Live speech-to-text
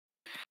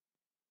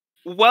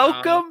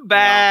Welcome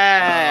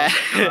back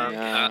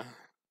Nah.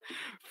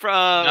 from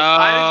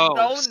I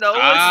don't know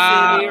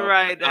what city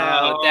right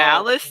now.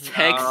 Dallas,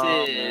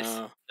 Texas.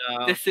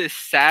 This is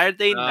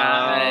Saturday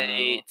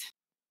night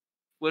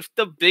with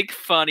the Big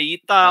Funny. You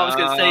thought I was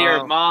gonna say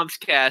your mom's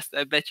cast.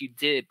 I bet you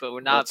did, but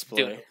we're not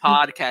doing a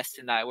podcast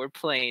tonight. We're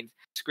playing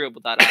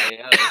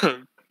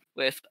Scribble.io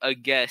with a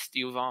guest,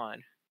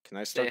 Yuvan. Can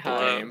I start the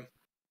game?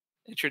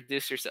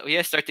 Introduce yourself.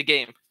 Yeah, start the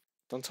game.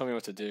 Don't tell me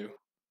what to do.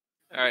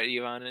 All right,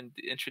 Yuvan, and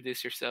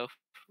introduce yourself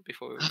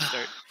before we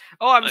start.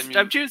 Oh,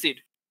 I'm choosing.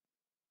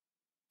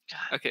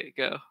 Okay,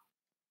 go.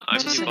 I'm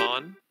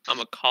Yuvan. I'm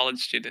a college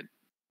student.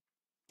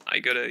 I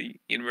go to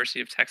University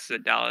of Texas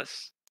at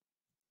Dallas,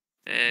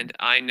 and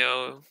I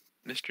know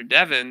Mr.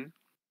 Devin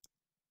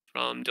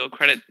from dual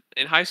credit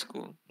in high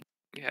school.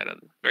 We had a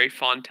very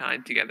fond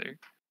time together.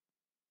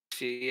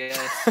 Yes.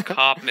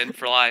 Copman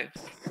for life.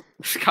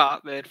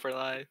 Copman for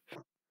life.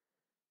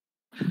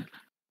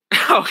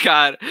 Oh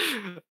God.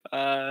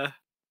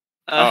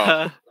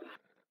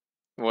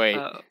 Wait.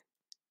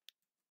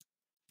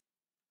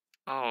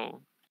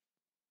 Oh.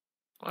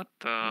 What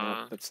the?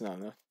 No, that's not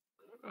enough.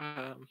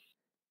 I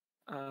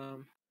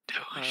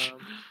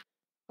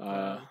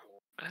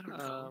don't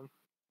know.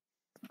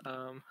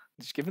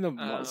 Just give it a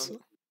muzzle.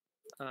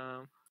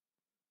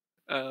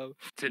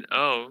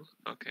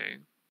 Okay.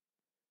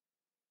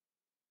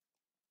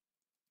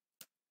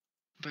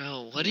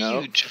 Bro, what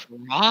are you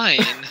drawing?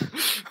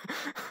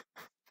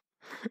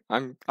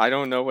 I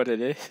don't know what it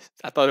is.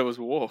 I thought it was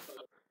wolf.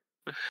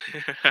 Or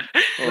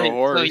a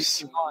horse.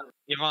 So,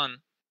 Yuvan,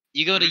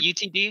 you go to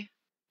UTD?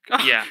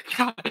 Yeah.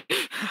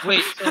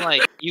 Wait, so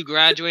like you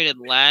graduated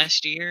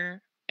last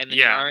year and then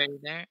you're already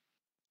there?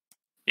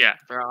 Yeah.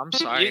 Bro, I'm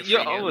sorry. You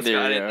almost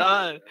got it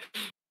done.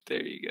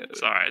 There you go.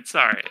 It's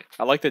alright.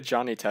 I like the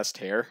Johnny Test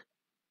hair.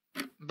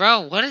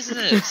 Bro, what is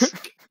this?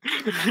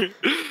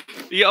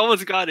 You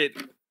almost got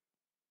it.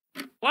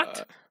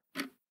 What?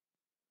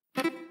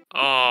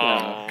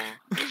 Oh.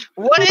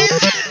 What is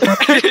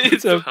it?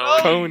 It's a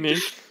pony.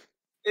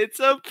 It's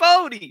a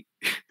pony.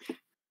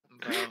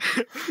 Bro.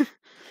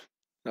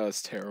 That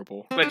was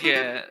terrible. But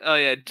yeah,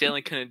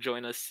 Jalen couldn't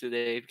join us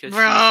today because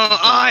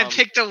I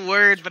picked a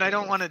word, but I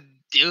don't want to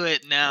do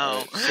it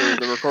now. So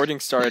the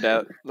recording started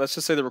at. Let's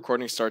just say the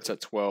recording starts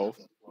at 12.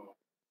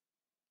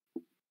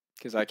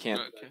 Because I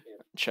can't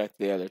check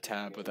the other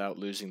tab without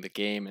losing the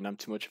game, and I'm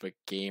too much of a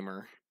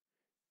gamer.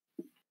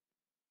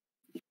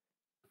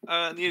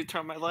 I need to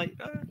turn my light.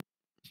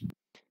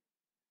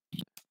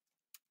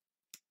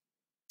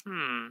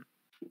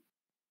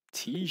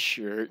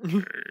 T-shirt.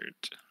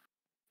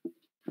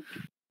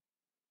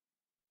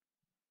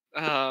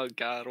 Oh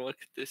God, look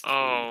at this.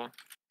 Oh.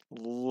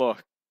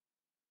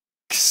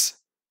 Looks.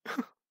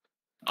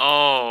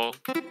 Oh.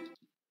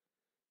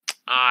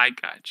 I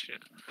got you.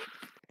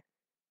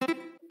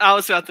 I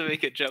was about to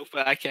make a joke,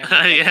 but I can't.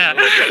 Yeah.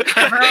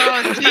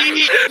 Bro,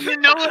 see, you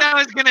know what I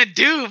was gonna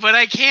do, but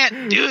I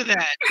can't do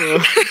that.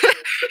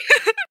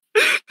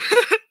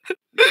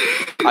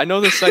 I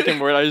know the second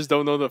word, I just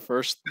don't know the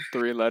first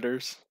 3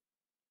 letters.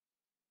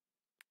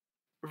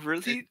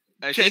 Really?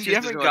 Jen, you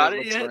haven't got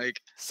it yet? Like.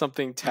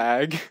 Something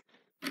tag.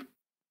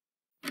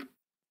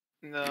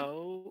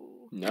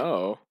 No.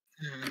 No.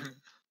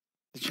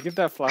 Did you get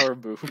that flower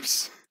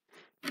boobs?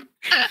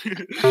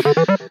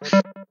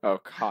 Oh,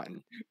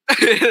 cotton.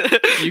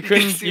 You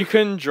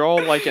couldn't draw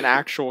like an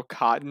actual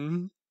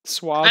cotton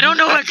swab. I don't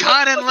know what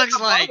cotton looks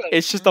like.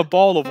 It's just a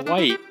ball of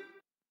white.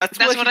 That's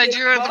what I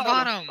drew at the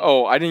bottom.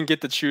 Oh, I didn't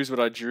get to choose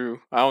what I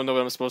drew. I don't know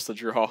what I'm supposed to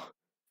draw.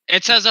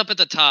 It says up at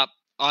the top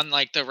on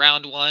like the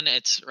round 1.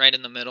 It's right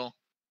in the middle.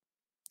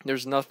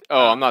 There's nothing.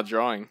 Oh, I'm not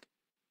drawing.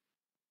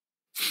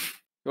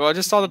 Well, I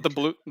just saw that the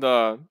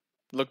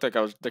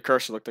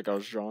cursor looked like I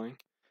was drawing.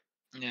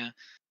 Yeah.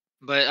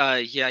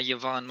 But yeah,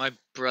 Yuvan, my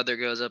brother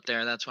goes up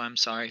there. That's why I'm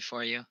sorry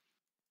for you.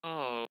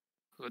 Oh,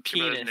 what's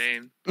your brother's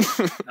name?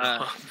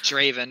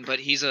 Draven, but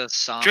he's a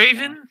sophomore.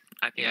 Draven?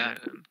 I think I know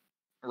him.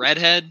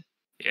 Redhead?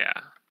 Yeah.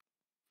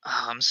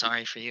 Oh, I'm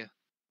sorry for you.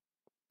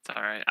 It's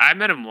alright. I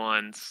met him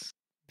once.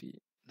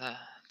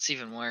 It's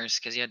even worse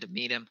because you had to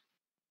meet him.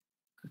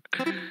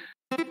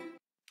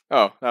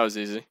 Oh, that was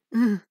easy.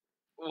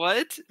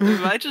 What?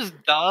 Am I just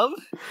dumb?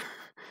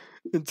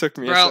 It took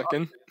me a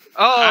second.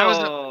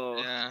 Oh,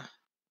 yeah.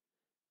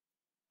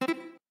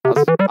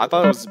 I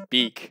thought it was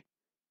beak.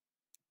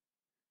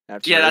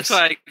 Yeah, that's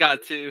what I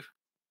got too.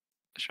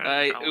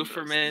 Right,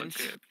 Ufermans.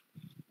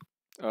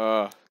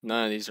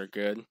 None of these are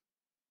good.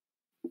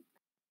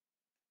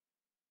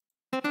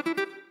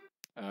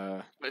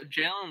 But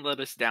Jalen let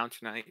us down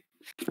tonight.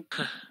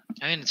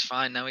 I mean, it's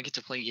fine. Now we get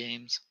to play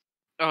games.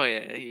 Oh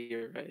yeah,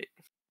 you're right.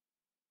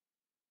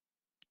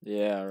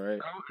 Yeah,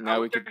 right.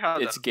 Now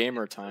it's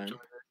gamer time.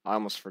 I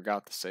almost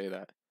forgot to say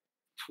that.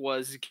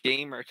 'Twas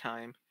gamer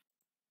time.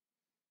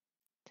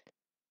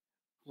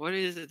 What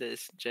is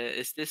this, Jet?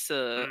 Is this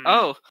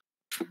Oh,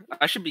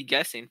 I should be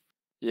guessing.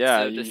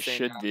 Yeah, you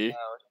should be.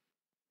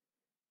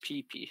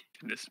 PP.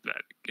 This bad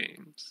at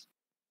games.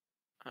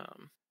 I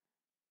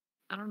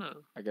don't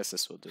know. I guess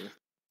this will do.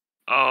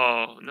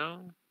 Oh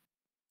no.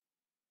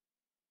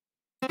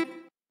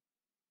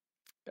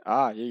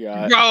 You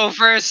got it. Bro,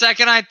 for a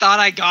second I thought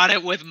I got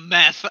it with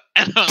meth,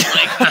 and I'm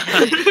like,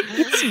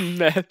 it's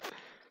meth.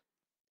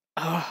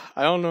 I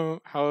don't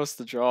know how else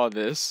to draw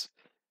this.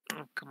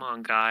 Oh, come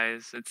on,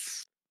 guys.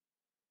 It's...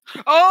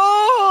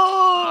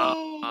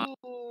 Oh!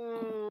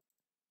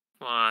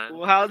 Come on.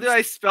 Well, how do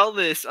I spell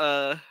this?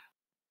 Oh,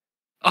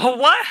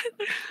 what?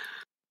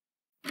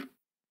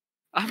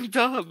 I'm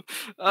dumb.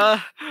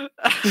 Oh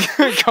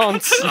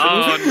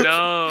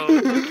no.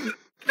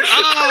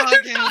 oh,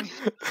 okay.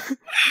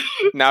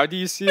 Now do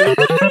you see it?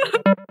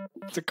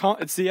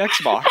 It's the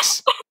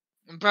Xbox.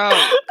 Bro,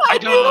 I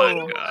don't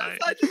know.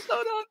 I just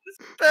don't know how to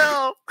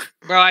spell.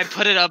 Bro, I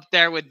put it up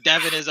there with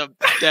Devin is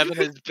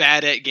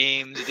bad at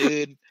games,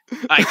 dude.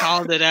 I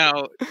called it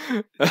out.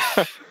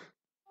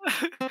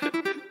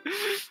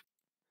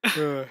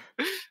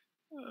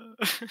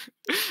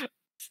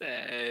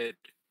 Sad.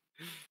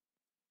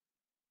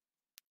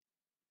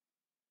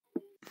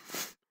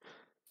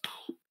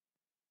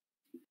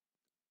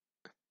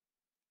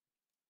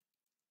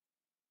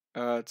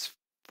 It's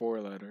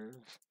 4 letters.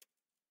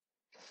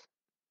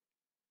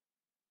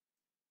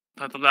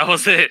 I thought that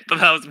was it. I thought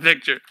that was the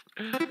picture.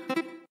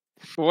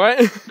 What?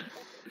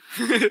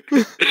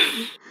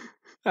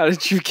 How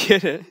did you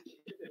get it?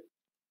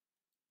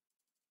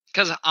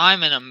 Because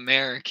I'm an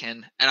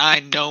American, and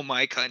I know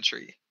my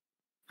country.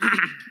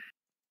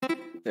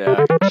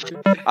 Yeah.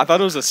 I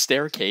thought it was a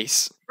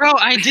staircase. Bro,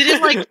 I did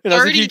it like 30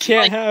 like, you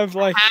can't have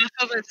like half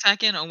of a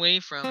second away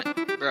from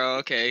it. Bro,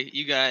 okay,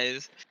 you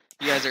guys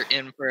are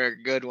in for a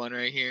good one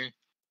right here.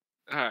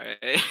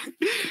 Alright.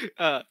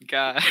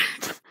 God.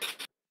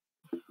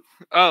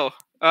 Oh.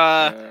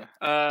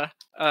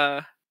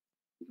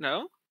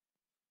 No?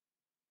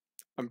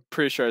 I'm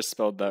pretty sure I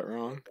spelled that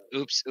wrong.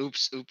 Oops.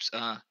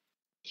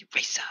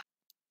 Eraser.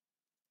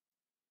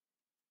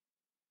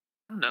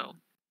 No.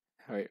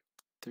 Wait,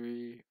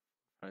 3,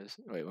 5,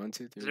 wait, 1,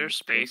 2, 3. Is there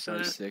space 4, in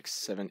 5, it? 6,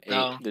 7, 8.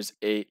 No. There's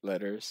 8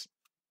 letters.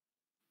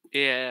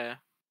 Yeah.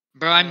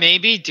 Bro, I may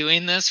be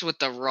doing this with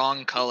the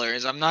wrong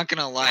colors. I'm not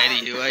gonna lie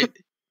to you.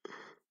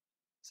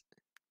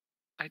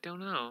 I don't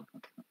know.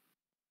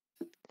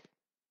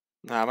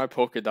 Nah, my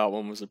polka dot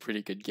one was a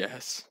pretty good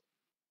guess.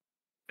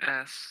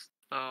 S.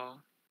 Oh.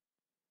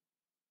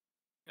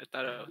 I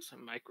thought it was a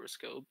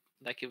microscope.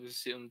 Like it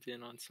was zoomed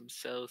in on some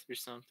cells or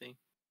something.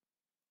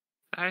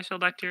 I saw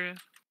bacteria.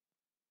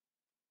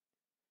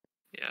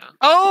 Yeah.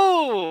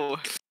 Oh!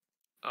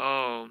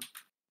 Oh.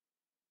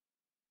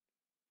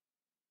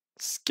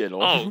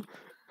 Skittle. Oh.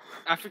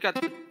 I forgot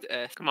the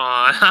S. Come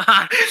on.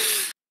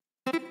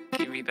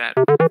 Give me that.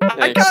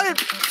 I got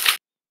it!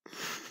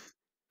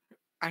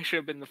 I should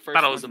have been the first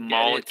I thought one it was to the get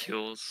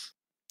molecules.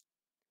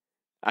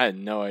 I had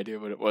no idea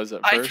what it was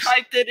at it. first. I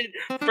typed it in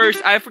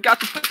first. I forgot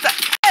to put the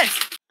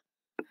S!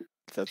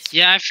 That's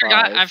Yeah, I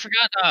forgot. 5. I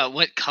forgot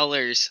what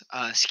colors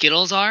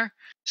Skittles are.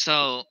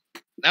 So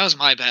that was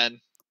my bad.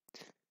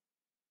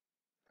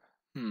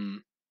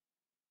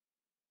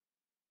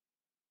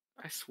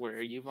 I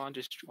swear, Yuvan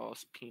just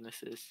draws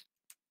penises.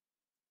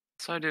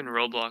 So I did in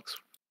Roblox.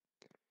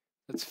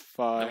 That's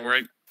 5.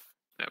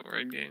 That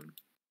word game.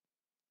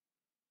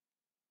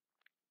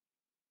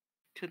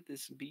 Could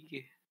this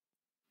be?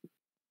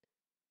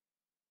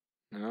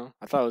 No,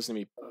 I thought it was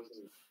gonna be.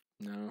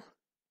 No.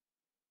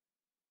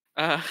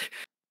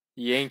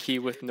 Yankee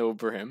with no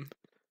brim.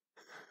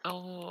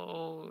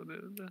 Oh.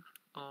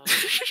 Oh.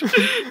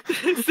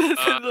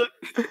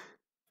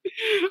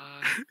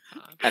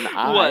 An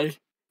eye. What?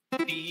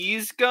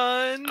 These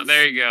guns? Oh,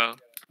 there you go.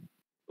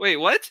 Wait,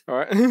 what? All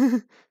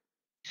right.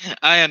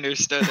 I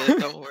understood it.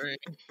 Don't worry.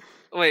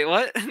 Wait,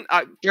 what?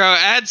 Bro,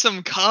 add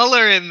some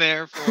color in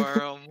there for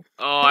them.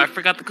 Oh, I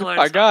forgot the colors.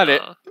 I got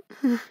it.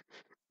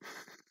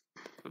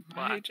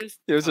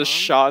 It was a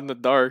shot in the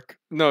dark.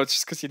 No, it's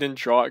just because you didn't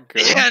draw it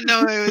good. Yeah,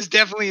 no, it was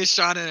definitely a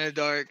shot in the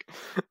dark.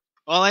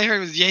 All I heard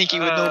was Yankee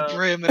with no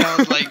brim, and I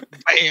was like,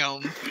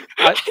 bam.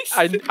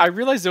 I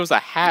realized there was a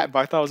hat, but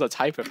I thought it was a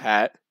type of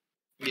hat.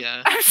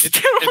 Yeah,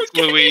 it's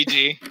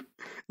Luigi.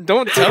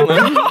 Don't tell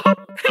him.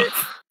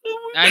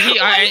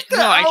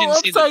 I can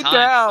see the time.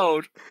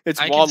 Down? It's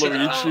I can see the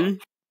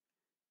Waluigi.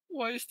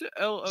 Why is the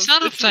L? It's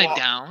not upside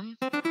down.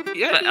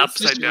 Yeah, it's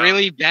upside just down.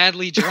 really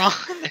badly drawn.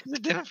 There's a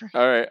difference.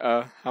 All right.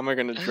 How am I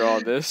gonna draw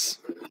this?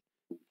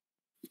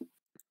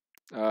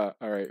 All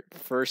right.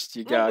 First,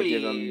 you gotta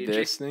give him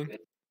this thing.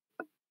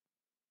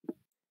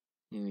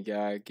 And you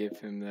gotta give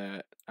him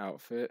that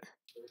outfit.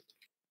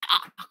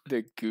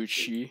 The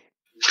Gucci.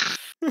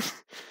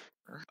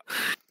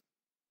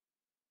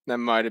 That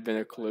might have been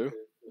a clue.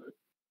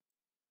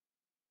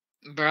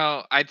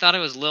 Bro, I thought it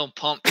was Lil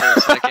Pump for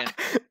a second.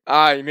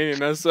 You made me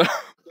mess up.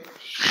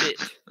 Shit.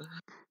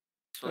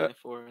 It's only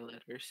 4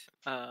 letters.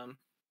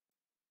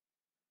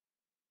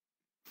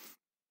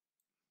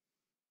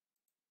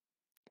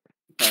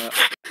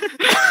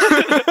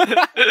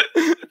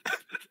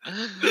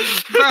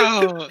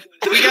 Bro,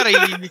 we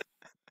gotta.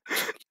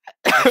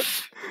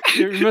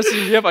 You're messing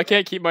me up. I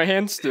can't keep my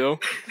hands still.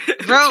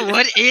 Bro,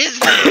 what is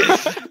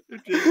this?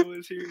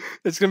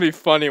 It's gonna be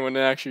funny when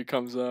it actually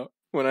comes out.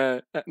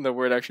 When the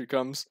word actually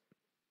comes.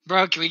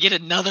 Bro, can we get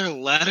another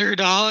letter,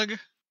 dog?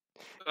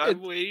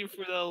 I'm waiting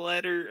for the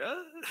letter.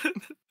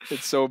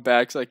 It's so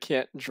bad because I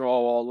can't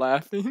draw while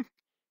laughing.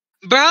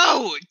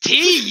 Bro,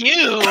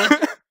 TU.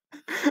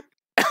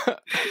 I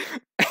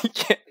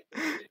can't.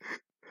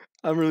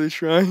 I'm really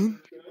trying.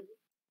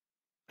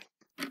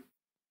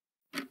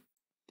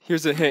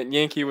 Here's a hint: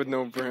 Yankee with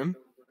no brim.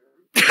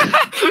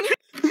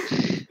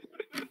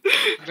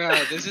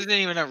 Bro, this isn't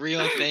even a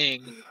real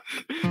thing.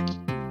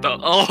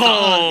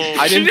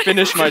 I didn't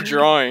finish my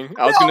drawing.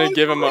 I was gonna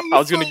give him. I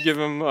was gonna give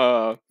him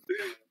a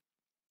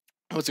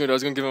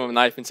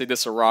knife and say this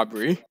is a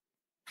robbery.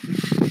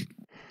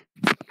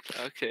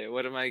 Okay,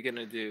 what am I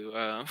gonna do?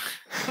 Bro,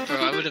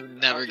 I would have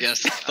never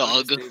guessed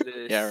thug.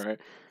 Yeah, right.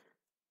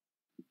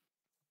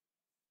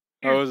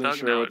 I wasn't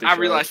sure what to I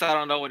realized I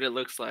don't know what it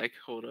looks like.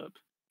 Hold up.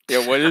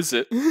 Yeah, what is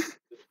it?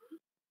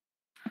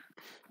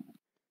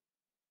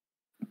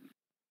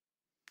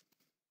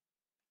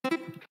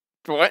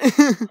 What?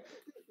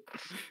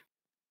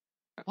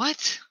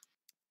 What?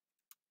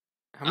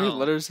 How many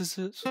letters is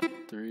this?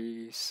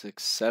 3,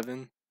 6,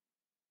 7.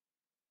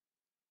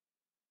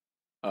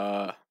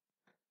 Damn.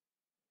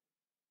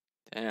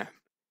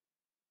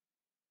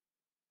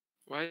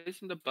 Why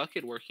isn't the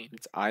bucket working?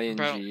 It's ING.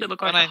 Bro, it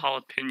look like a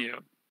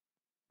jalapeno.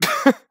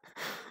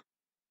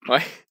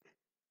 What?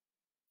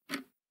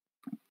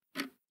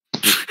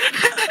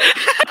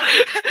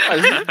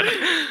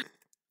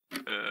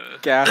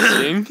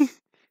 Gassing.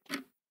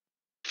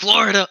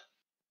 Florida.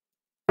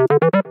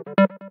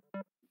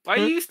 Why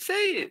do you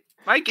say it?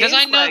 Because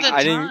I know the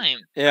time.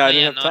 Yeah, I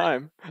didn't have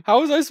time. How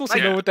was I supposed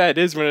to know what that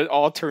is when it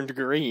all turned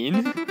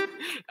green?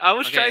 I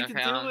was trying to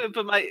do it,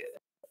 but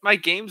my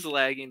game's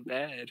lagging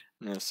bad.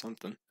 Yeah,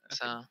 something.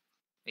 So,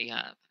 we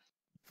got...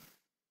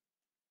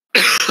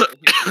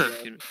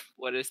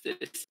 What is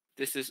this?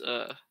 This is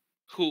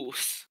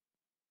who's.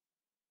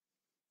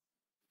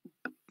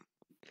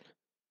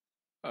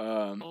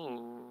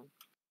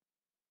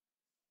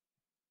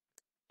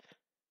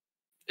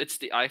 It's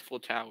the Eiffel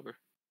Tower.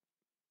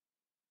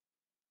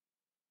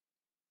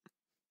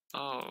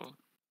 Yeah,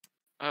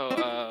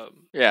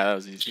 that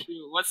was easy.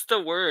 Shoot, what's the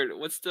word?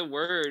 What's the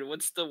word?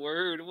 What's the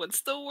word?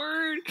 What's the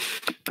word?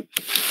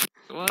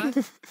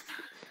 What?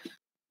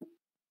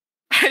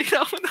 I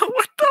don't know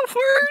what the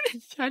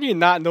word. How do you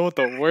not know what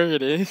the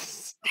word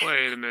is?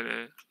 Wait a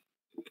minute.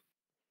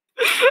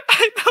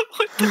 I know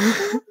what the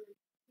word.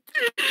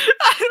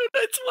 I don't know.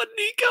 That's what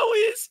Nico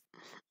is.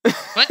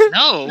 What?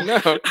 No. No.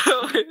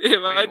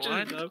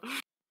 What?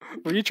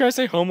 Were you trying to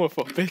say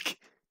homophobic?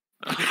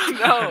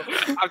 No,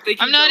 I'm thinking.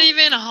 I'm not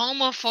even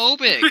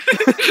homophobic.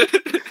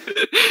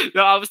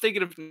 No, I was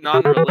thinking of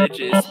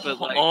non-religious, but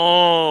like,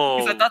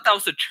 because I thought that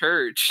was a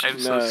church. I'm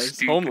so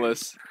stupid.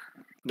 Homeless.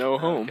 No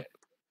home. Okay.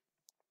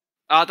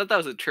 Oh, I thought that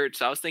was a church,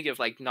 so I was thinking of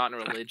like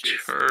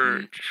non-religious.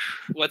 Church.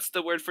 What's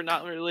the word for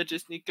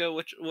non-religious, Nico?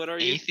 What are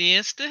you?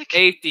 Atheistic?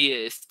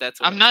 Atheist. That's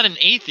what I'm not an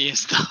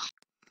atheist though.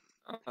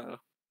 Oh.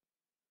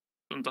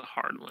 That's a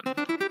hard one.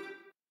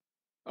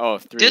 Oh,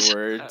 3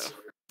 words. Oh.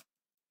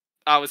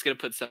 I was gonna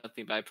put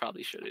something, but I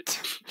probably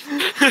shouldn't.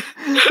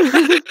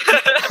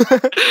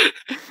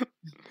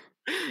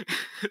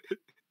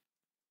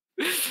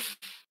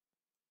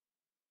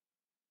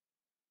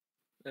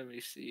 Let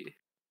me see.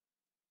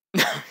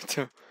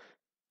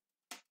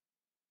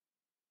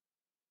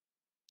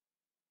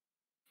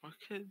 What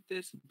could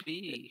this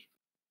be?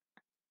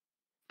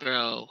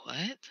 Bro,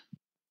 what?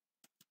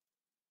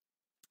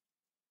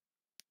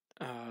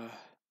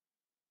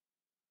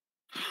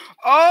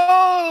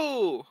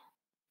 Oh!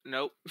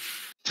 Nope.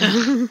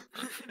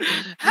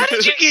 How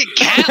did you get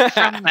cat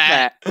from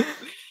that?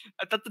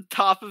 I thought the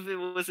top of it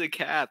was a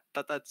cat. I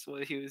thought that's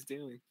what he was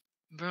doing.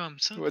 Bro, I'm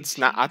so Well, it's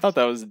not. I thought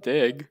that was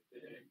dig.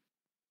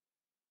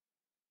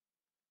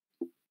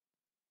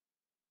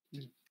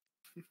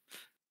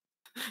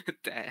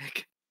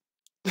 Dag.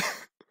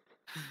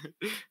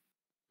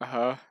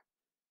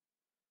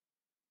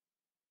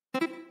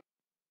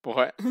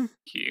 What?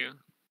 Cute.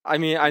 I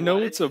mean, I know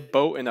it's a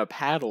boat and a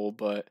paddle,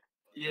 but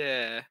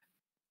yeah.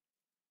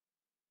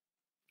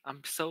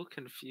 I'm so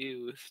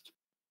confused.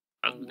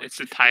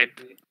 It's a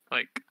type,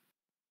 like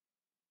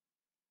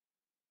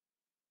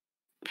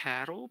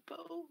paddle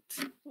boat.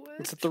 What?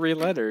 It's 3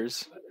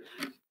 letters.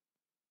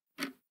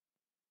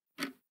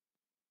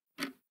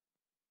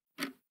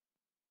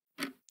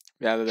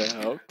 Yeah, that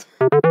helped.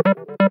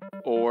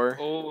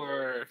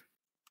 Or.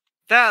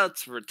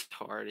 That's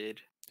retarded.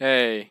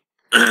 Hey.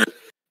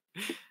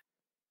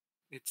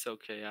 It's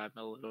okay. I'm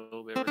a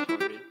little bit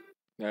retarded.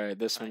 All right,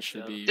 this one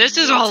should be. This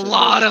is a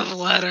lot of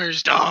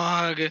letters,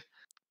 dog.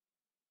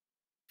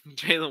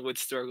 Jalen would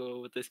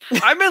struggle with this.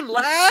 I'm in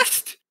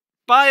last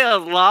by a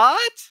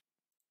lot.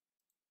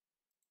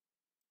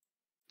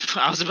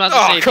 I was about to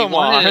say, if you come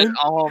wanted on. it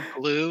all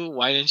blue,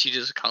 why didn't you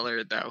just color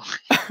it that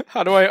way?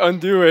 How do I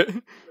undo it?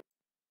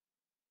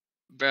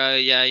 Bro,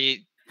 yeah,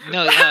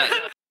 no, yeah.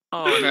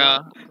 oh, bro,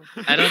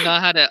 I don't know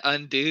how to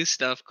undo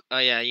stuff. Oh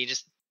yeah, you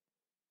just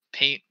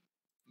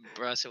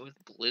brush it with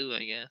blue,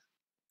 I guess.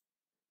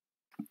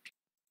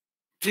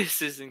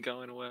 This isn't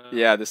going well.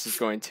 Yeah, this is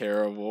going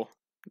terrible.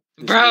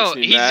 Bro,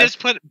 he just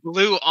put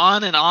blue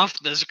on and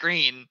off the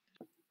screen.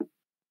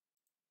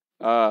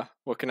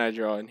 What can I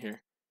draw in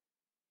here?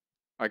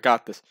 I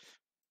got this.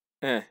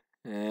 Ha.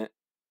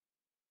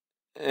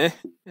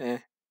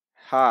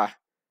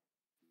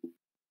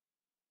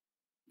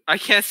 I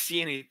can't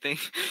see anything.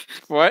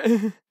 What?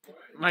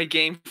 My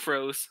game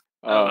froze.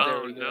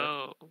 Oh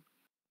no.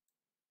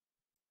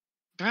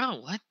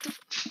 Bro, what the?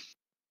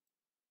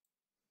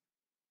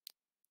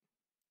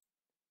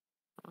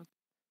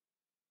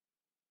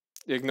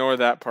 Ignore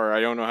that part. I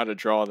don't know how to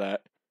draw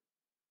that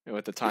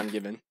with the time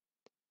given.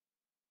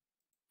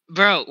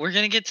 Bro, we're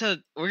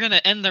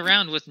gonna end the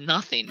round with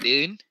nothing,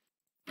 dude.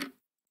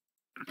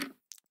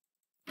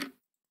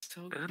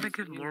 So doesn't it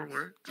give more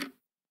work?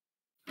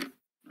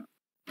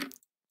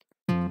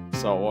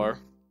 Saltwater.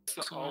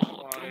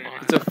 Saltwater.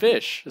 It's a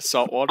fish. A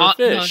saltwater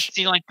fish. No,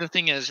 see, like the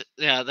thing is,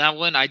 yeah, that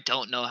one I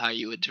don't know how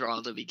you would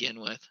draw to begin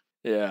with.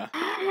 Yeah.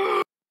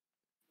 I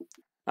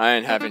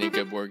didn't have any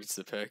good words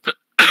to pick.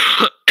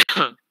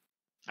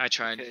 I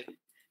tried. Okay.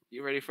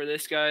 You ready for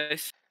this,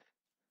 guys?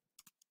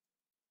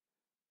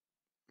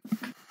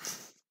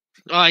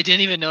 Oh, I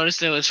didn't even notice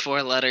there was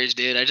 4 letters,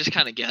 dude. I just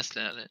kind of guessed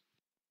at it.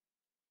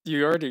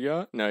 You already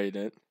got? No, you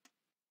didn't.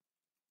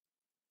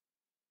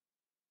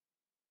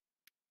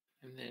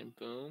 And then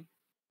boom,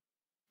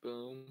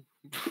 boom,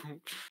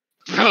 boom.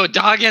 Bro,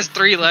 dog has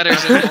 3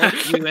 letters and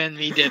both you and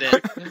me did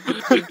it.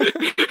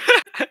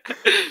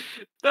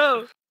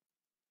 No.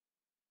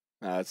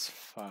 That's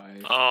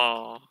 5.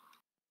 Oh.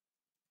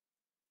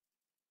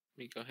 Let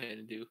me go ahead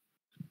and do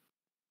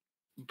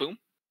boom.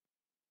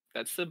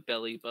 That's the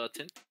belly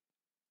button.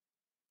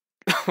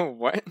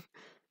 What?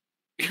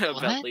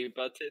 What? Belly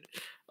button.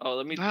 Oh,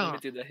 let me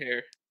do the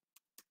hair.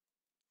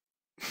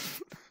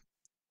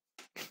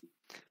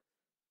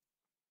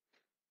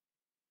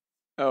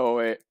 Oh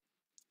wait.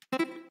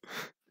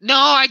 No,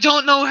 I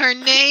don't know her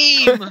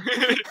name.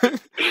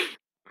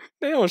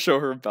 They don't show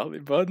her belly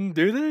button,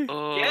 do they?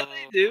 Yeah,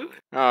 they do.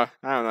 I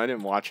don't know. I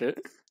didn't watch it.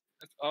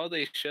 That's all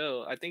they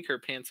show. I think her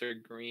pants are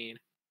green.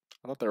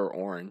 I thought they were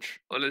orange.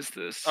 What is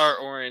this? Or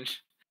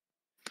orange.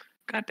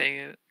 God dang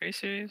it. Are you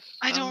serious?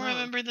 I don't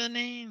remember the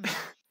name.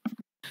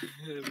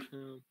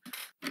 And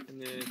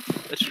then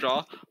let's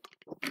draw.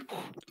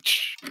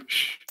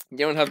 You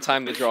don't have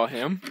time to draw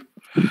him.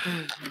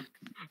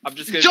 I'm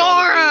just gonna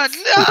Dora!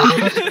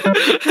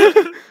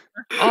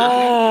 No!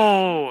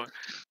 Oh!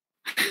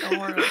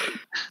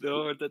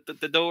 Dora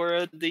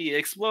the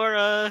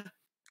Explorer.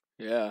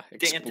 Yeah,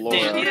 Explorer.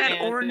 She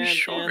had orange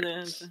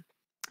shorts.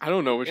 I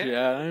don't know what she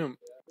had. I am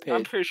paid.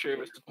 I'm pretty sure it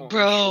was orange.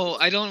 Bro,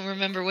 I don't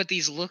remember what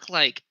these look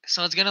like.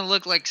 So it's gonna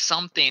look like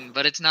something,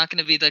 but it's not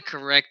gonna be the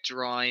correct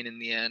drawing in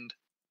the end.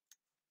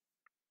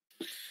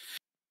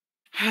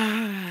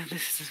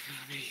 This is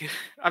gonna be.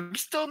 I'm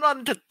still not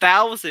into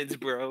thousands,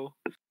 bro.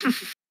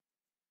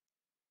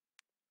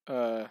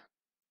 Oh,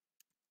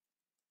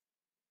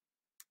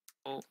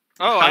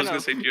 I was know.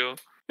 gonna say Joe.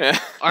 Yeah.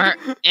 Or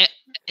it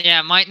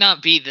might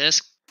not be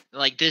this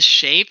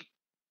shape.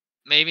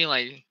 Maybe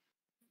like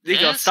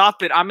Nico,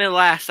 stop it. I'm in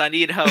last. I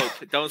need help.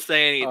 Don't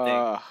say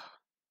anything.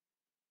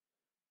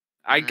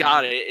 I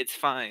got it. It's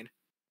fine.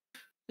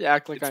 You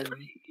act like it's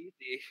pretty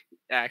easy,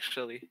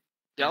 actually.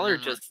 Y'all are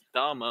just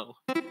dumbo.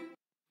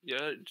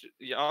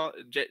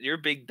 You're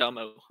big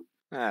dumbo.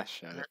 Ah,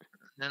 shut it.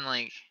 Then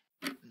like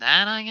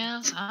that, I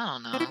guess. I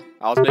don't know.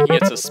 I was making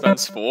it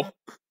suspenseful.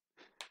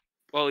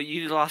 Well,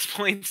 you lost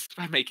points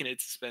by making it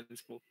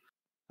suspenseful.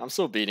 I'm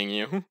still beating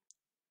you.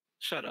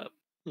 Shut up.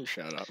 You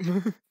shut up.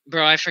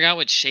 Bro, I forgot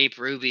what shape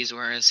rubies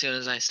were as soon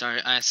as I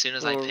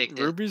picked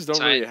it. Rubies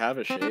don't really have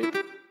a shape.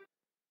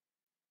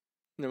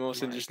 They're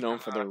mostly just known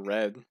for their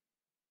red.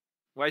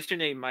 Why is your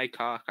name My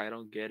Cock? I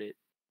don't get it.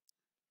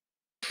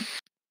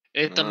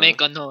 It don't make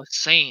no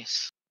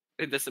sense.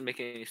 It doesn't make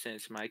any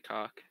sense, My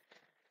Cock.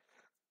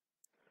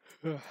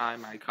 Hi,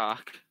 My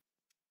Cock.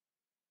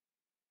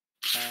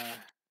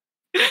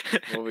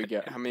 What we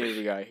got? How many do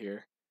we got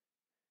here?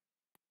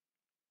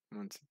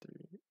 1, 2, 3.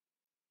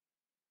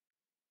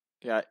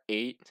 We got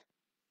 8.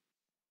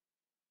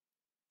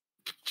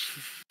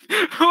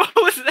 What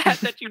was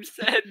that you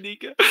said,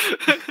 Nika?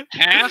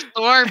 Half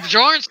Thor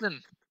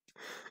Johnson.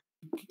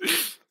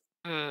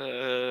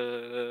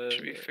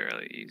 Should be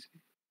fairly easy.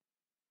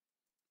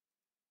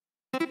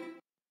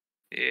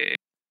 Yeah.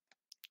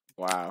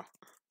 Wow.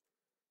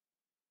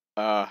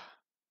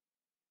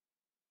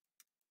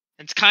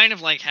 It's kind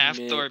of like half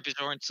Thor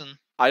Bjornsson.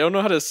 I don't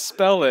know how to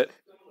spell it.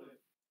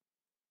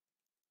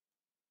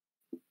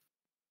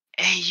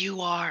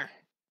 A-U-R.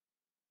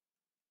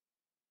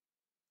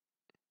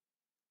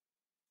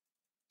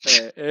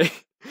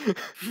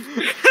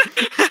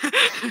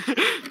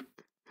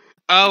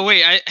 Oh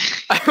wait, I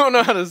don't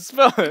know how to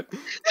spell it.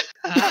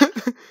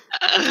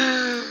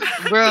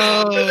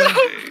 Bro.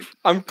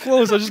 I'm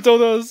close, I just don't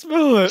know how to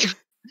spell it.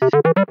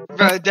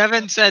 Bro,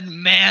 Devin said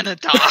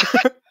Manita.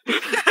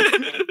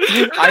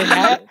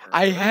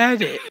 I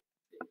had it.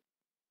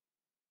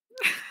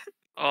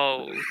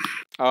 Oh.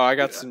 Oh, I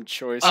got some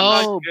choices.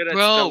 Oh,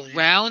 bro,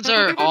 rounds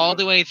are all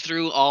the way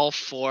through all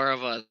 4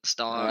 of us,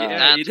 dog. Yeah,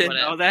 That's you didn't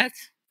know that?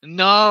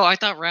 No, I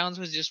thought rounds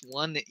was just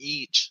 1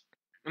 each.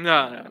 No.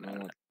 I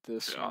want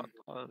this one.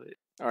 All of it.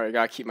 Alright, I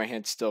gotta keep my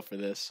hand still for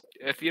this.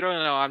 If you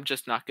don't know, I'm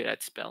just not good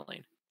at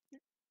spelling.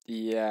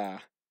 Yeah.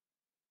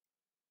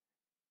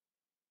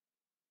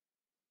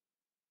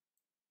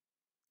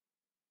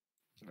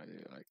 I do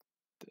like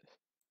this.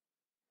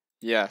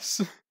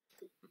 Yes.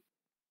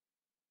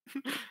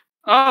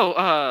 Oh,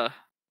 I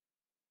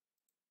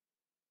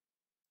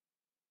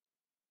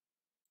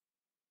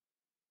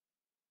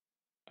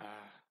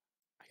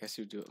guess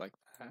you do it like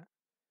that.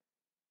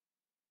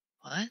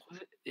 What?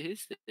 what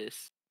is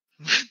this?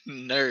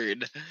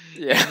 Nerd.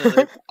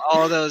 Yeah.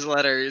 All those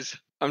letters.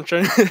 I'm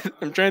trying to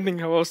think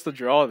how else to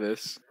draw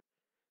this.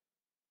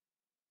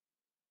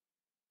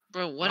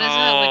 Bro, what is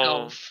that? Like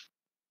a...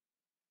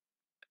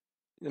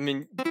 I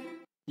mean,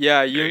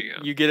 yeah, you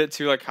you get it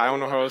too. Like, I don't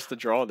know how else to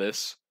draw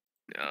this.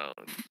 No.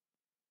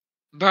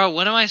 Bro,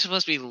 what am I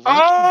supposed to be looking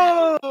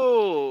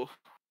Oh!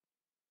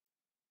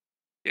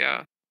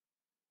 Yeah.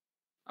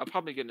 I'm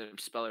probably gonna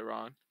spell it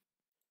wrong.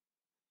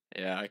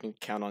 Yeah, I can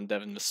count on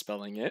Devin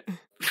misspelling it.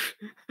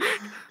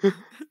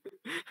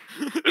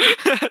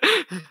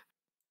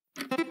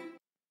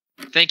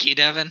 Thank you,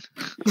 Devin.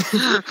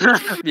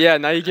 Yeah,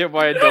 now you get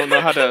why I don't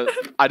know how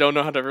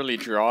to really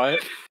draw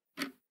it.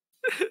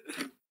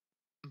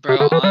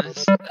 Bro,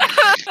 honest.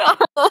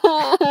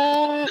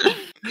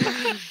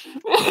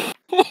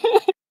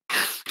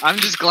 I'm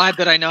just glad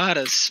that I know how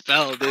to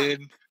spell,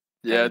 dude.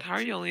 Yeah. How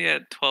are you only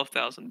at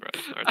 12,000, bro?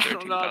 Or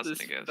 13,000,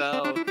 I guess.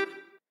 Spell.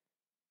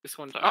 This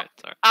one. Sorry.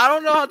 I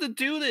don't know how to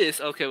do this.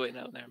 Okay, wait,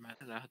 no, never mind.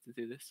 I know how to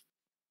do this.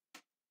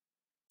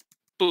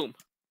 Boom,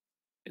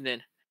 and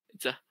then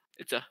it's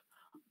a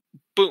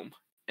boom,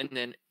 and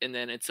then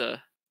it's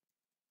a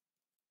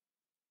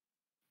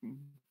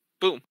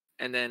boom,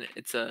 and then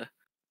it's a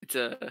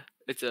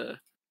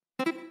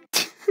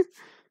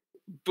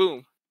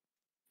boom,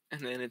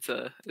 and then it's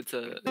a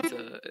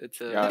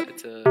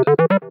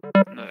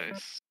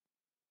Nice.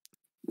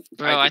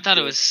 Bro, I thought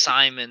it was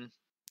Simon.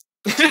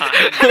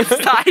 Simon?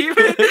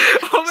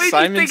 What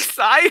made you think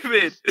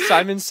Simon?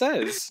 Simon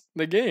Says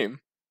the game.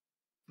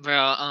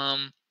 Bro,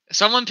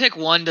 someone pick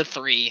 1 to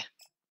 3.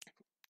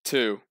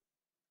 2.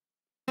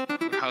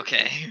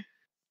 Okay.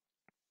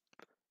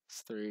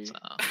 It's 3,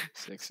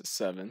 6,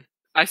 7.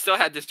 I still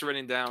had this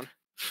written down.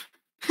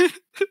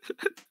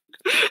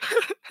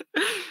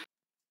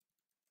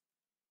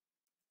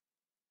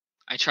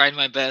 I tried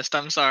my best.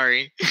 I'm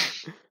sorry.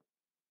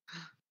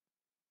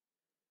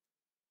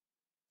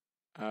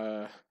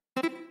 I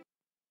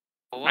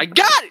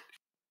got it.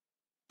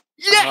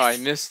 Yes. Oh, I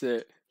missed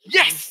it.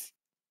 Yes.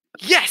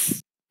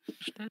 Yes.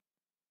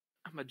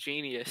 I'm a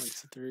genius.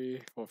 It's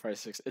 3, 4, 5,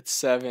 6. It's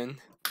 7.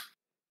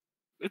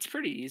 It's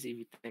pretty easy if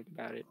you think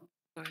about it.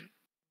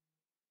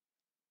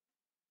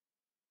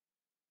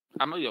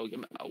 I'm gonna go get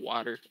my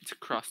water. It's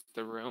across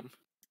the room.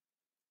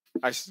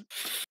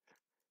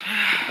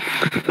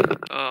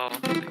 Oh.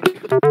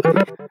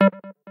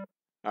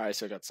 I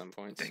still got some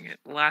points. Dang it.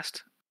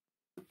 Last.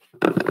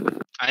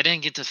 I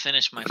didn't get to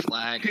finish my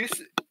flag.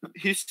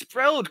 He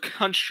spelled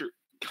country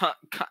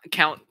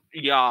count.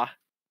 Yeah.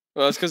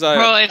 Well, that's because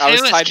Bro, if I was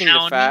it was typing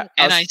counting the fat.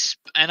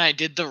 and I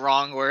did the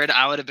wrong word,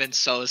 I would have been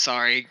so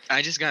sorry.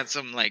 I just got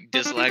some like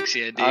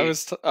dyslexia, dude. I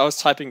was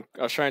typing.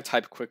 I was trying to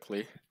type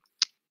quickly.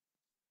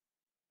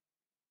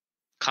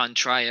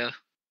 Contraya.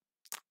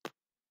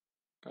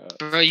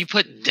 Bro, you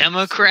put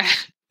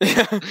Democrat.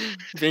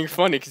 Being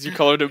funny because you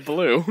colored it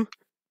blue.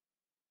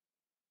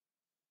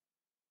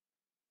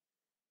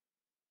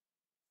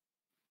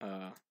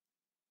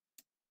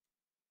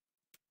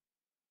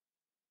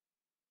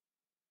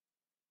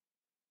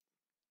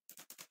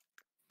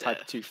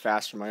 Type too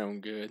fast for my own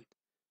good.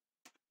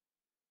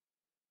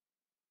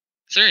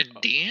 Is there a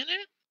D in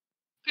it?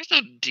 There's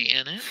no D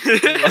in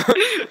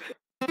it.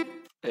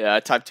 Yeah, I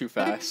typed too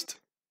fast.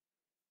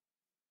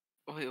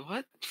 Wait,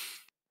 what?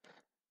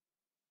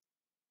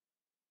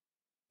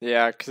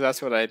 Yeah, because that's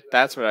what I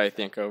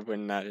think of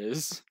when that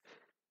is.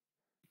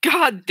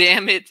 God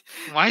damn it!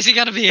 Why is he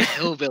gotta be a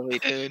hillbilly,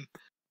 dude?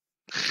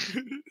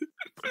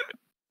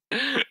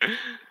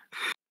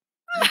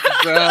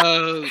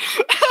 Bro,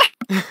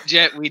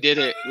 Jet, we did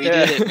it. We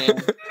did it,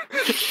 man.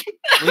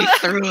 We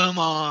threw him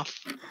off.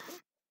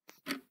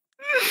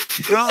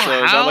 Bro,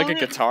 So is that like a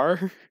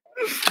guitar?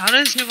 How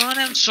does Yuvan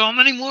have so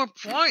many more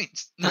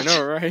points? I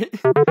know, right?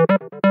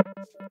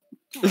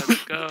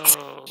 Let's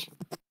go.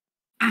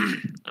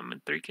 I'm in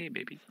 3K,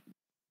 baby.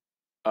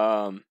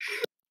 I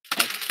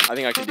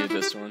think I can do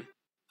this one.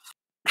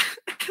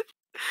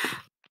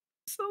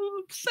 So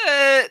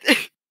upset.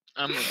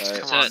 I'm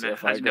upset. Come on, man.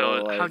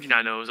 How'd you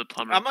not know it was a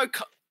plumber? I'm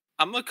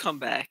gonna come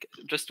back.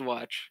 Just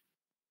watch.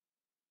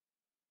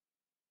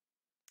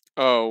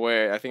 Oh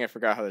wait, I think I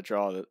forgot how to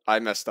draw it. I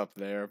messed up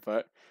there,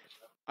 but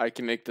I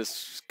can make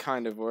this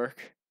kind of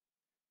work.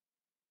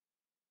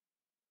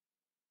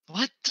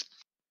 What?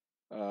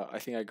 I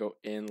think I go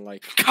in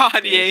like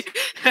Kanye.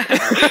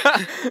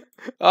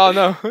 Oh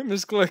no, I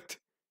misclicked.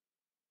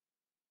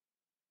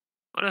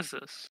 What is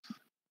this?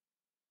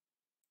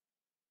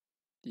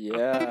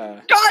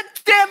 Yeah. God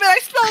damn it! I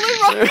spelled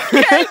it wrong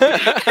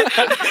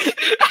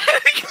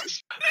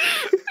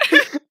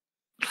again.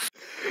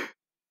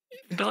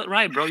 Spell it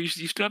right, bro. You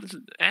still have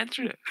to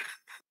answer it.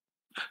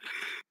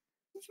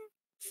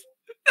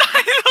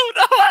 I don't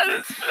know how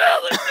to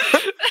spell it.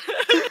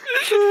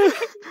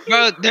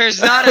 Bro,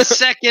 there's not a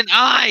second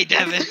I,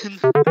 Devin.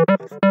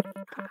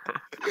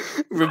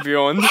 We're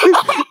beyond.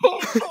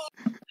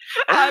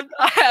 I'm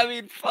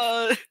having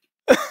fun.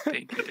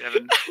 Thank you,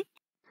 Devin.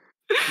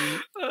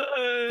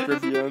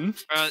 Rivian.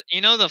 Bro,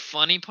 you know the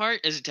funny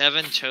part is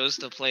Devin chose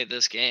to play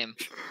this game.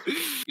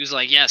 He was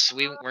like, "Yes,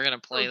 we're gonna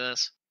play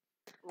this."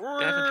 Devin,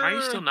 how are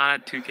you still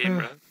not at 2K,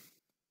 bro?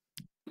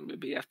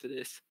 Maybe after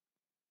this.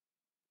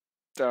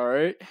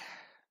 Alright.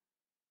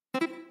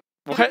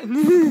 What?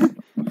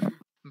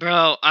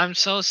 Bro, I'm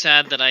so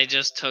sad that I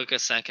just took a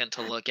second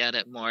to look at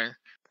it more.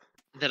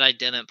 That I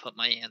didn't put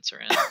my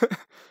answer in.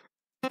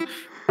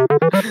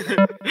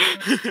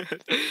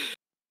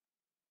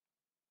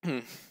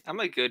 I'm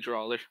a good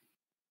drawer.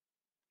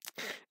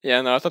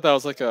 Yeah, no, I thought that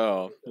was like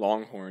a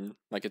longhorn.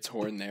 Like its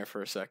horn there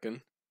for a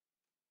second.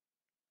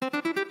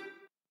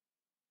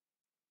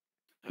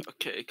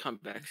 Okay,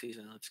 comeback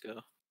season. Let's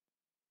go.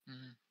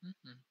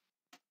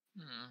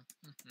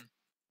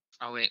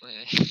 Oh wait.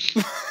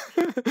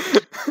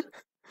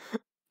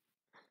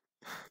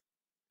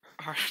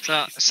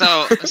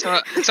 So it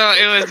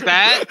was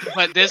that,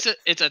 but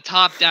it's a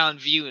top-down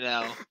view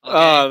now. Okay?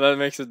 Oh, that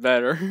makes it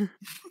better.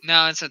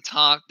 Now it's a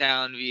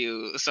top-down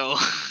view, so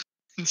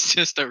it's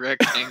just a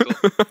rectangle.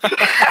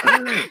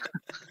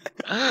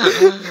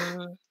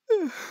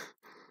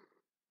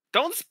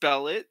 Don't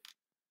spell it.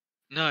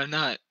 No, I'm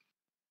not.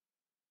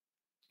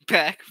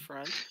 Back,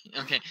 front.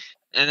 Okay,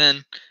 and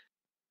then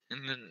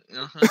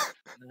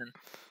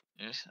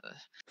there's.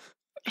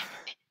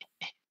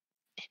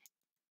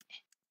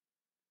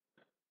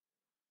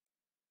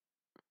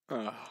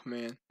 Oh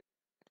man.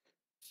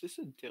 Is this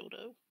a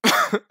dildo?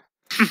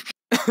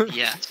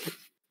 Yeah.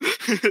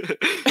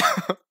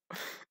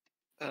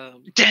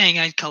 Dang,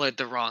 I colored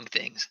the wrong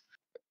things.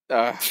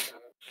 What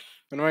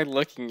am I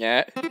looking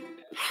at?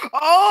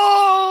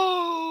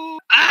 Oh!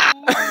 Ah!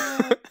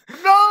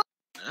 No!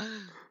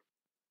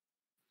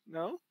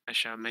 No? I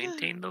shall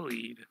maintain the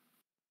lead.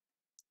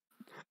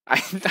 I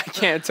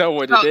can't tell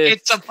what No, it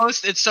is.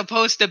 it's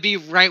supposed to be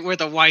right where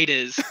the white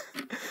is.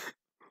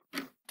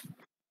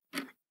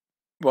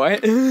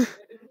 What? No!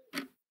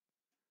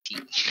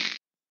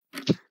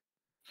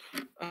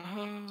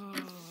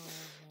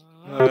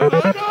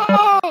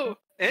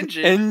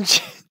 Engine.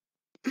 Engine.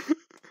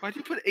 Why'd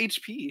you put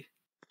HP?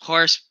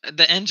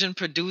 The engine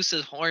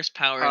produces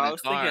horsepower in a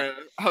car.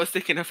 I was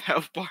thinking of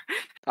health bar.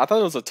 I thought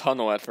it was a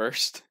tunnel at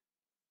first.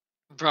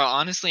 Bro,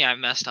 honestly, I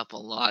messed up a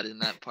lot in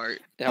that part.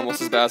 Yeah,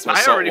 almost as bad as my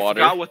I already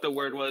saltwater. forgot what the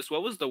word was.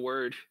 What was the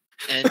word?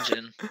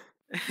 Engine.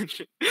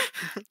 Engine.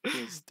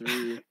 It's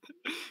 3,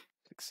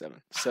 6,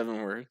 7.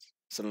 7 words.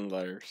 7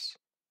 letters.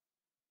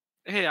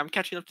 Hey, I'm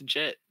catching up to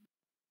Jet.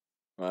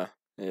 Well,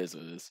 it is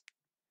what it is.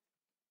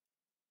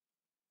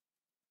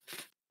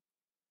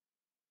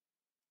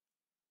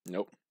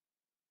 Nope.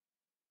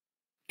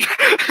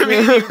 I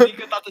mean,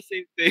 you thought the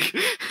same thing.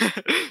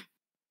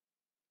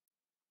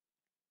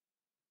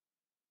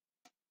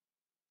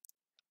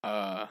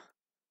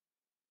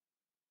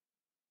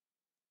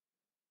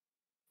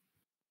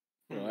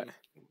 What?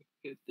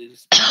 Get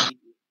this.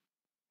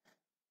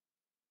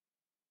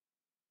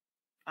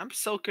 I'm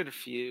so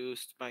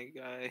confused, my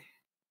guy.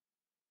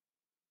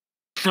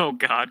 Oh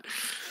God.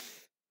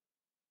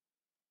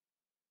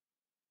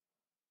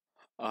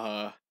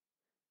 What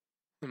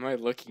am I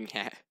looking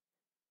at?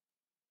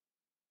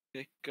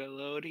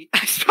 Nickelodeon.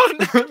 I spelled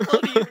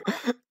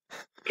Nickelodeon.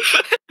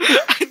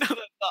 I know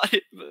that's not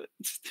it, but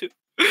it's too.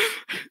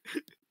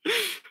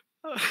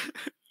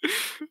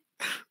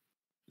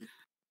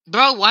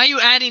 Bro, why are you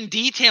adding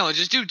detail?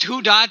 Just do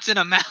 2 dots in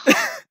a mouth.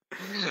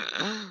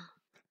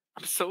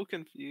 I'm so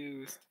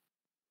confused.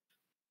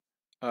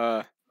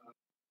 What?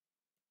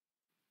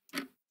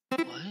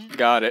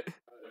 Got it.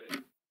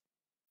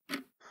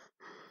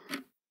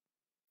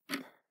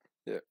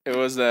 It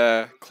was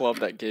the club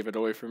that gave it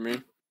away for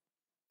me.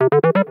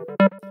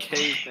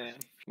 Caveman.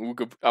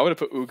 I would have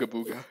put Ooga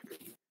Booga.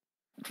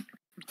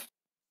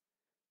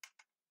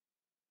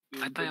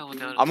 I thought I would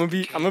know. I'm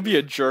gonna be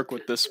a jerk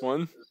with this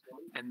one.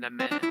 And the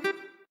man.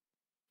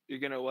 You're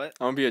gonna what?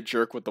 I'm gonna be a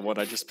jerk with the one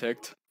I just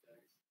picked.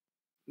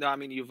 No, I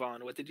mean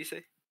Yuvan. What did you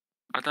say?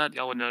 I thought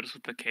y'all would notice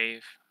with the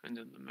cave and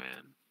then the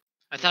man.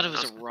 I thought it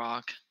was a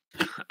rock.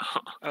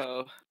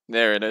 Oh.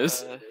 There it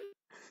is.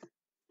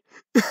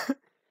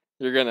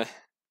 You're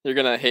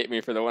gonna hate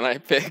me for the one I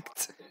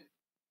picked.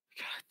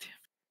 God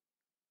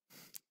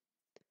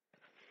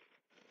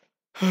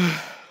damn.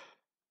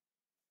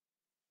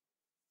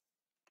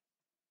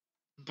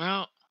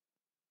 Bro.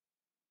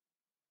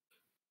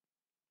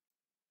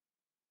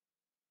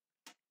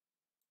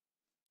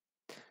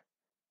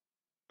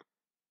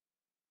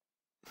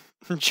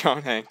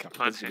 John Hancock.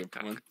 John That's a good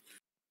Hancock.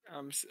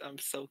 one. I'm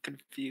so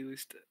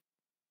confused.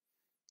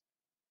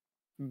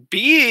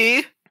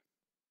 B.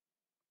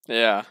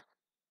 Yeah.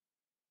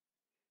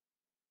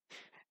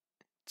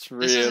 It's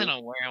This isn't real.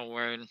 a real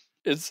word.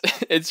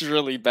 It's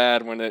really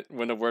bad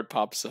when a word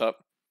pops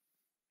up.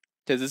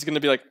 Because it's gonna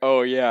be like,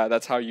 oh yeah,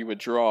 that's how you would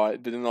draw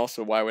it. But then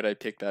also, why would I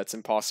pick that? It's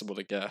impossible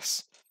to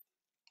guess.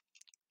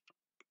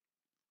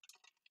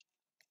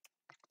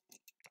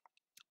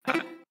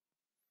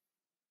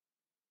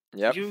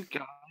 Yep. You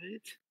got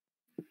it.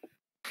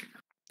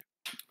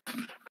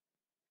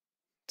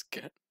 It's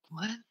good.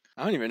 What?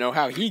 I don't even know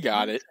how he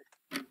got it.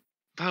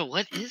 Bro,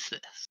 what is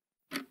this?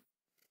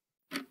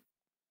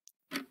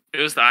 It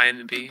was the I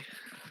and the B,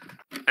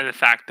 and the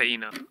fact that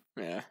Yeah.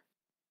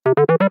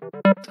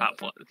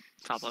 top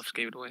left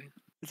gave it away.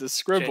 It's a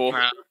scribble.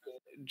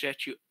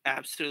 Jet, you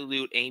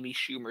absolute Amy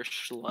Schumer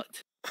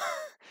slut.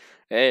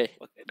 Hey,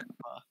 What the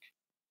fuck?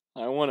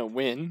 I want to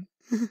win.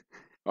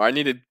 Or I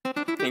need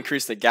to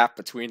increase the gap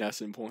between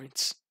us in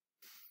points.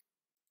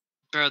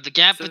 Bro, the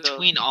gap So,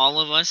 between all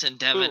of us and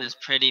Devin boom. is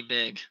pretty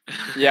big.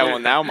 Yeah, well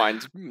now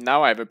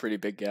I have a pretty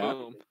big gap.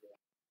 Boom.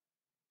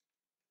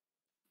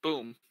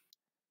 Boom.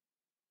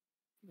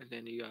 And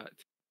then you got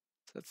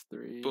That's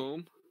 3.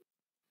 boom.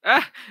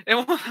 Ah! It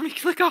won't let me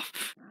click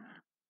off.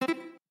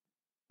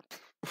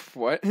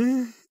 What?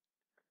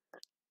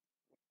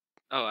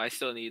 Oh, I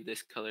still need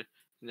this color.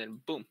 And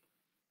then boom.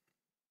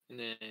 And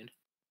then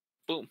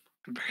boom.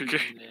 Burger.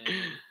 And then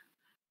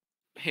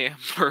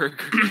hamburger.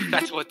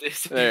 That's what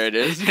this is. There it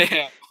is.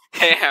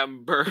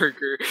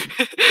 Hamburger.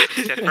 At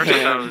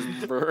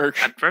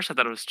first I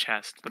thought it was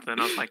chest, but then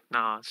I was like,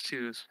 nah, it's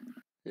twos.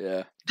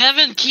 Yeah.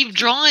 Devin, keep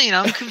drawing.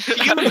 I'm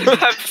confused.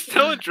 I'm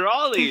still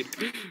drawing.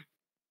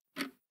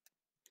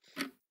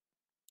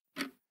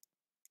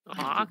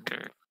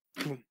 Locker.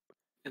 And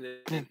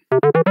then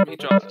let me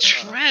draw.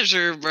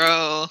 Treasure,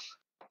 bro.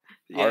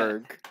 Yeah,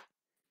 Arg.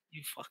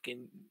 you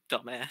fucking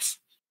dumbass.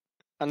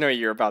 I know what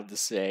you're about to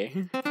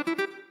say.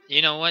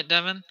 You know what,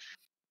 Devin?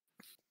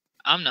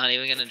 I'm not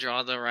even gonna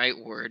draw the right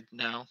word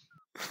now.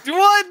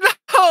 What?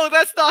 No,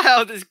 that's not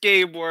how this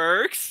game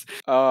works.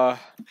 I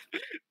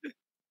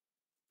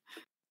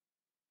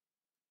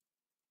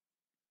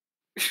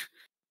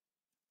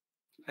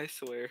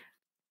swear.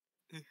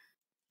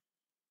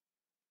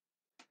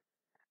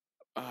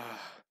 uh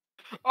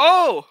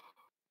Oh!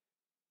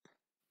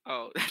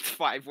 Oh, that's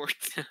 5 words.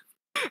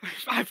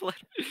 5 letters.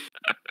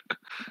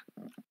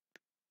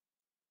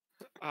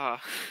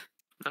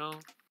 No.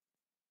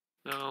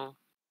 No.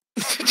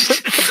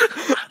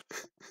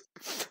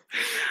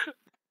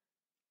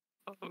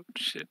 Oh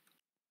shit.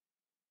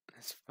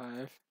 That's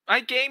 5. My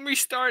game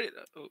restarted.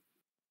 Oh.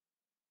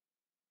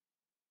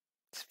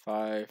 It's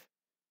 5.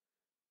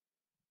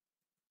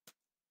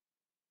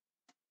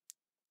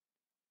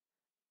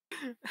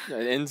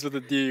 It ends with a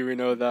D, we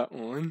know that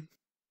one.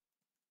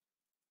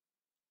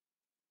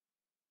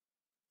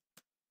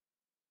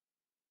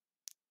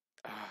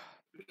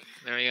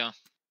 There we go.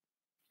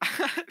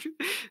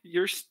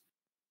 You're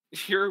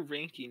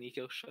ranky,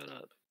 Nico. Shut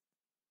up.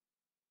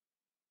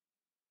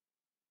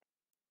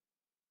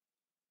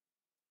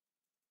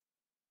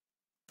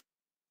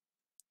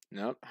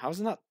 Nope. How's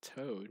it not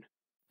Toad?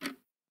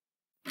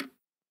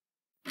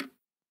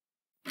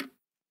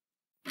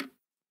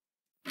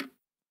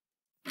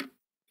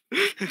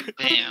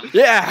 Bam.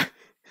 Yeah!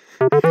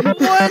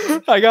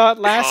 What? I got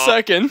last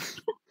second.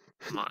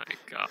 My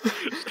god.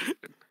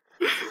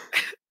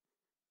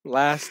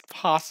 Last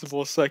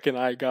possible second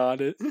I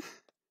got it.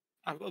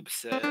 I'm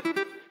upset.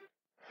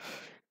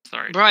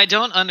 Sorry. Bro, I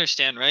don't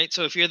understand, right?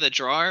 So if you're the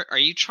drawer, are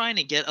you trying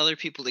to get other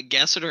people to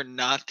guess it or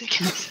not to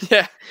guess it?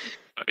 Yeah.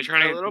 You're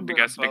trying A little to bit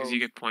guess of because you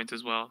both. get points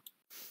as well.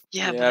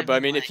 Yeah, but I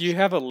mean, like, if you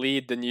have a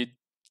lead, then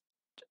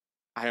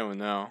I don't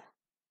know.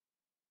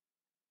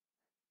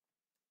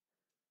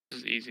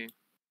 This is easy.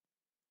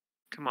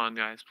 Come on,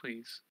 guys,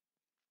 please.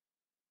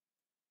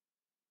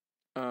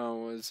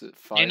 Was it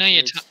 5 You know you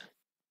words?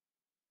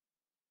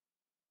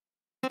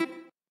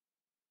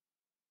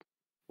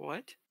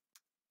 What?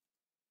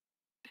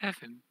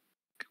 Devin,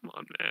 come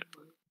on, man.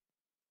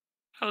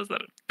 How's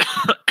that?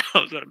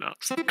 How's that a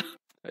mouse?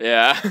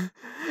 Yeah.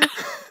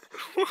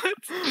 What?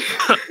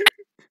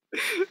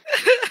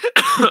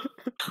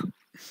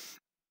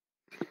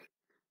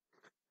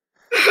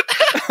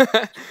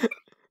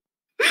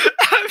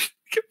 I'm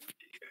confused.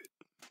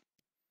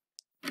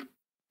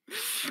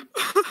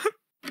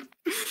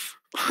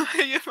 Why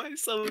am I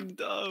so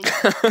dumb?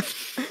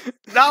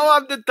 Now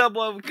I'm the dumb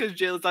one because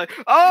Jalen's like,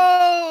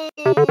 oh,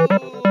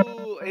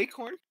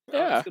 acorn.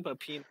 Yeah. Oh,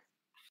 peanut.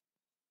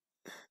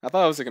 I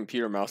thought it was a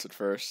computer mouse at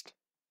first.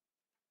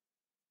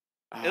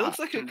 It looks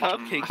like a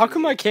cupcake. How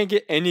come I can't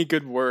get any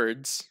good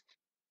words?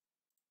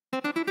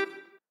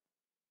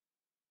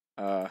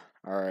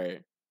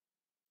 Alright.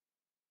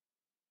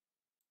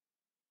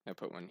 I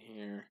put one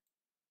here.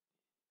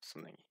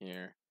 Something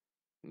here.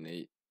 And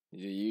you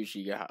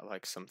usually got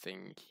like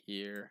something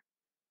here.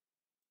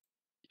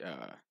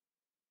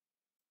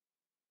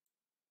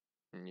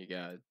 And you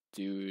got a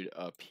dude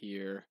up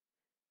here.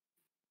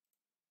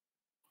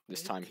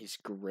 This time he's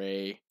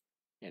gray,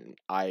 and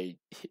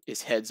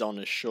his head's on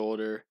his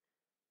shoulder.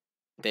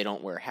 They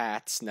don't wear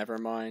hats. Never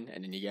mind.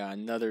 And then you got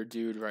another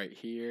dude right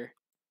here.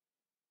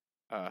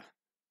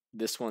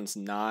 This one's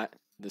not.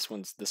 This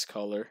one's this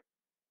color.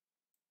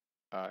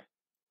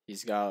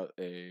 He's got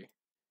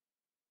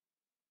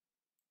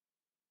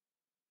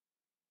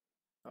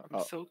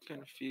I'm so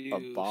confused.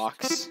 A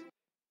box.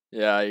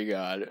 Yeah, you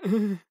got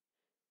it.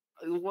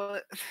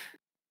 What?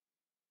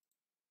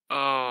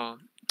 Oh,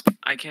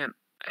 I can't.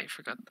 I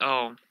forgot.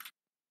 Oh.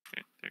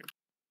 Okay, there.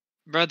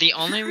 Bro, the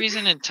only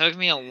reason it took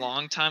me a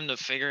long time to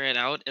figure it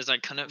out is I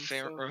couldn't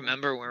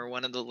remember where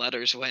one of the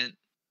letters went.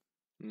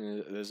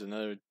 There's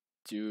another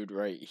dude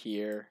right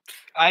here.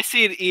 I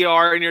see an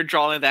ER and you're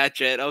drawing that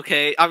jet,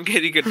 okay? I'm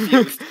getting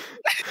confused.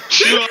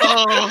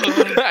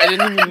 I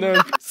didn't even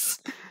notice.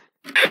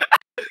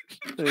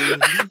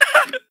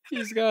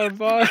 He's got a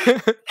box.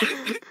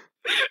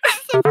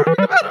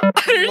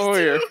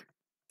 Lawyer.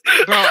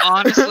 Bro,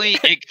 honestly,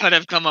 it could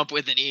have come up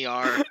with an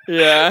ER.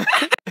 Yeah,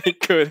 it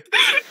could.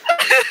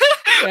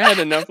 It had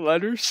enough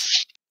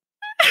letters.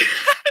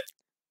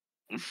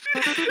 I'm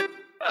sorry.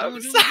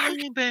 I'm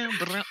sorry.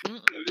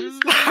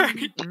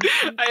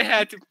 I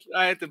had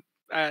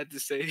to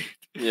say it.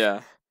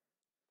 Yeah.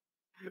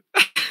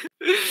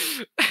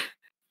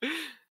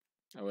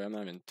 Oh wait, I'm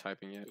not even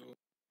typing yet.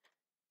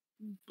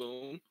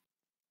 Boom.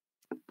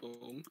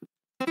 Boom.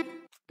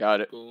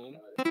 Got it. Boom.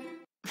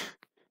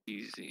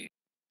 Easy.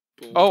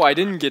 Boom. Oh, I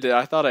didn't get it.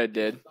 I thought I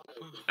did.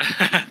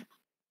 How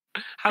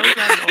is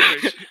that an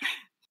orange?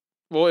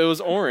 Well, it was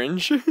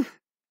orange. You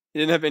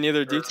didn't have any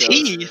other details.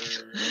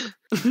 Teeth.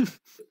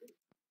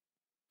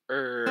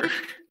 I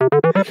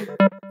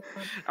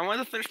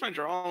wanted to finish my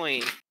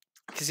drawing.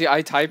 See,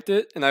 I typed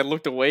it and I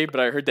looked away,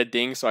 but I heard that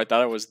ding, so I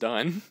thought I was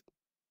done.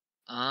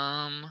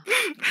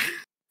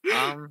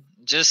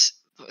 Just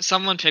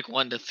someone pick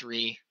 1 to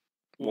 3.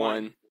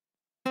 1.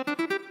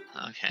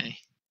 Okay.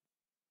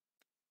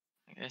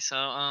 Okay, so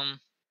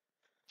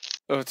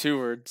Oh, 2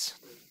 words.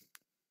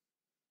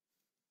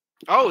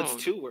 Oh, it's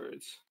 2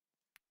 words.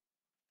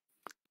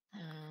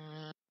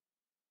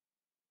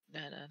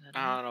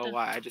 I don't know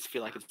why. I just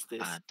feel like it's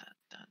this.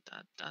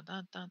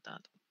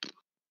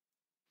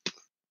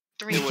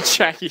 3 words.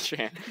 Jackie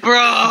Chan.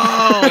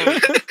 Bro!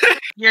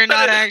 You're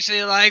not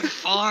actually like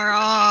far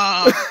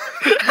off.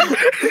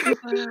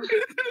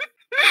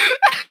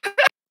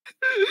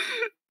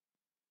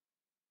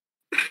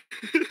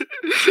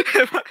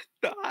 Am I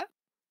not?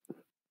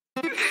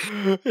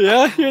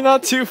 Yeah, you're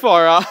not too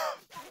far off.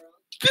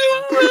 Do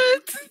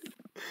it!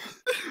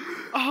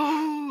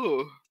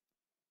 Oh!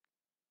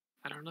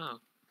 I don't know.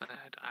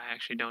 I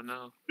actually don't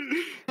know.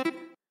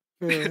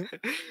 Yuvan,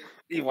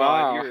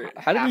 Wow.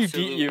 How did we beat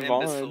absolute Yuvan?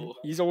 imbecile.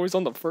 He's always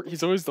on the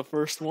He's always the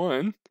first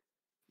one.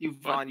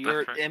 Yuvan,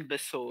 you're an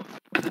imbecile.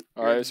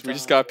 Alright, so we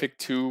just gotta pick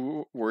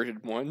 2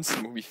 worded ones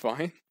and we'll be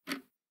fine.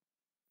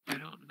 I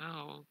don't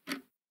know.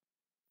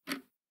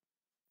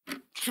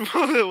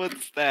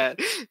 What's that?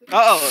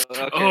 Oh,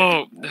 okay.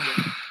 Oh.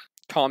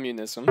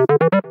 Communism.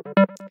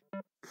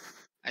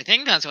 I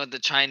think that's what the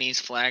Chinese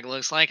flag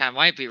looks like. I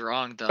might be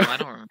wrong though. I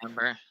don't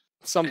remember.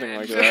 Something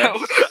like that.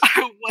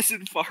 I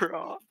wasn't far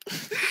off.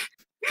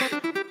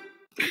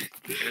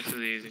 This is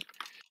easy.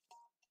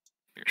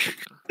 Here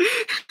we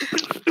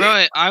go.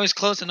 Bro, I was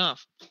close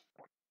enough.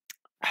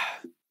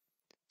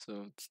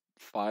 So it's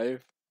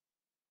 5.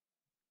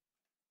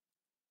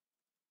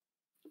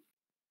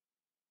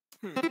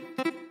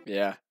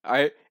 Yeah.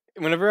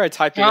 Whenever I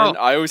type it in,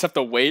 I always have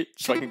to wait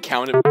so I can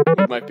count it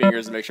with my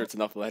fingers and make sure it's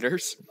enough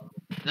letters.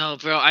 No,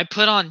 bro, I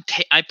put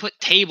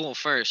table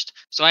first,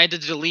 so I had to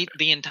delete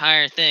the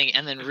entire thing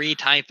and then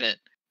retype it.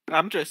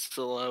 I'm just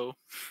slow.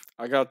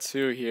 I got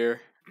 2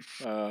 here.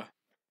 I'll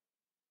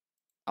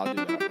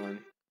do that one.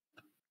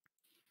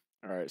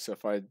 Alright, so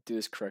if I do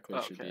this correctly,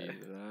 it should be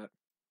that.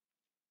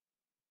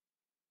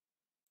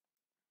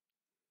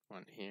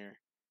 One here.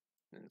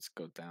 And let's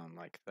go down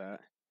like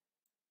that.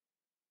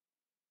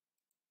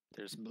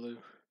 There's blue.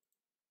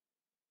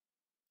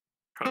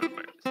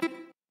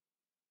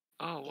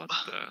 Oh, what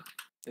the?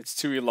 It's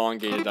too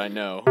elongated, I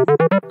know.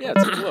 Yeah,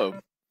 it's a globe.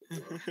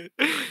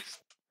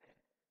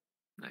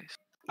 Nice.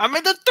 I'm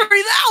in the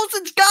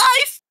 3000s,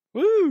 guys!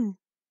 Woo!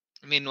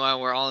 Meanwhile,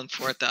 we're all in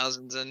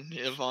 4,000s and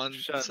Yvonne's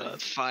Shut up.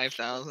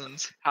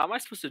 5,000s. How am I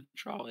supposed to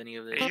draw any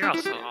of this? Hey, you're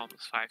also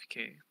almost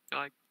 5K.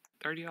 You're like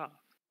 30 off.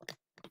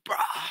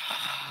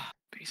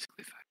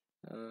 Basically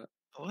 5.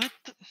 What?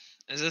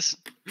 Is this?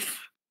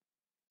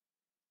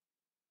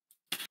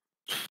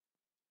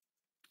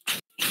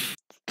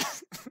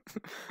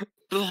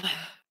 Blah.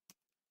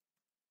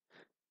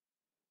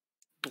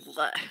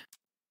 Blah.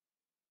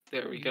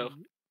 There we go.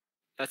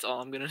 That's all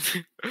I'm gonna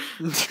do.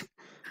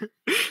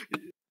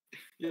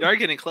 You are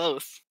getting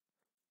close.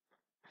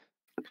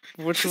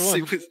 Which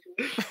one?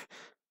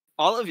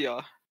 All of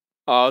y'all.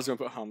 Oh, I was gonna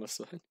put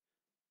homicide.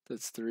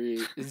 That's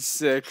 3. It's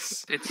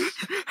 6. It's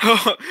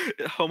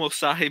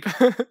Homicide.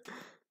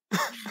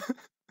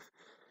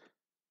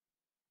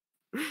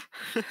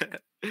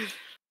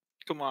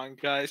 Come on,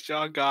 guys.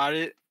 Y'all got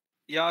it.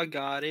 Y'all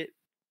got it.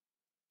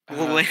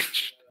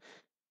 Lynch.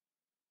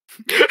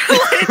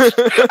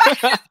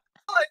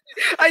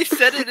 I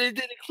said it and it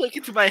didn't click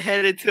into my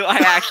head until I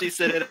actually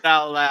said it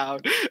out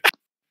loud.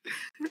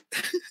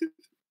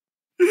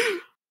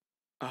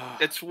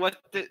 It's what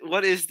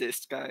is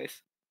this,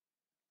 guys?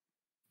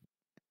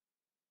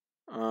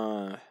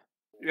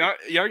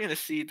 You're gonna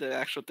see the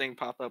actual thing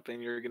pop up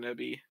and you're gonna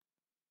be...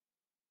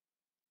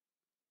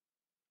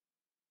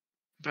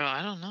 Bro,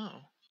 I don't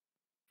know.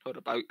 Hold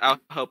up,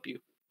 I'll help you.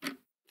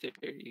 There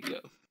you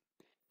go.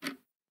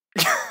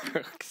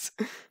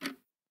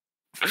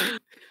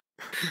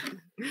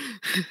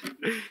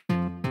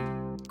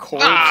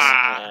 Corpse.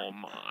 Oh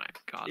my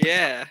god.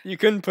 Yeah. You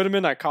couldn't put him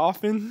in a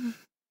coffin?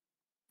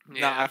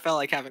 Yeah. No, I felt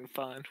like having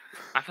fun.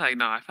 I feel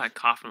like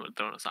coffin would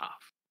throw us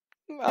off.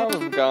 I would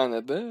have gone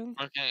it then.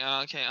 Okay,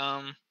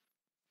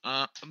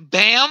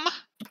 Bam!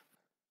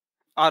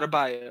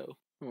 Autobio.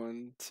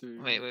 1,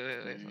 2. Wait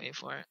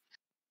for it.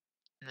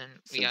 And then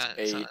we Since got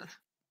 8.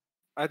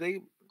 Are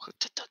they...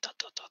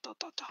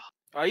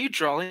 Are you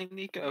drawing,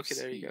 Nika? Okay,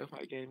 there you go.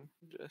 My game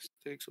just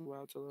takes a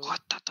while to load.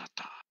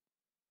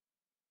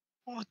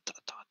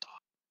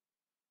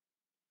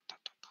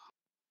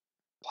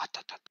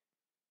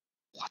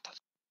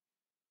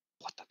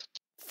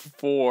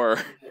 4.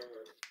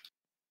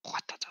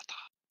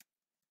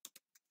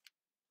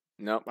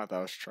 Nope, I thought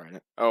I was trying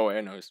it. Oh,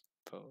 I know his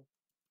spell.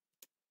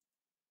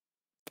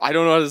 I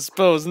don't know how to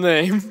spell his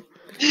name.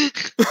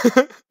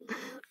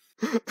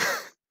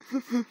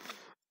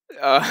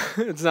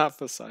 It's not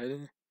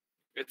Poseidon.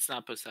 It's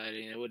not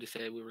Poseidon. I would have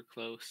said we were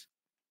close.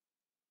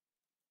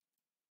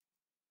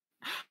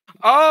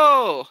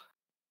 Oh!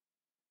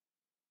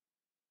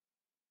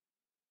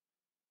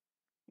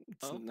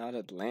 It's not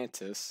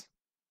Atlantis.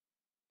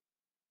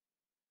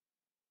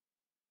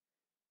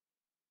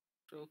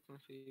 So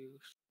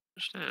confused.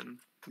 Understand,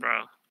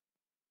 bro.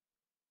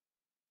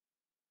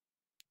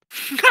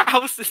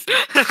 Houses.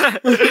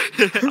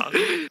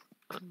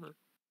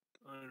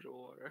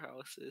 Underwater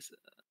houses.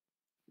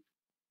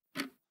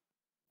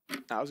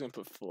 I was gonna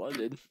put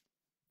flooded.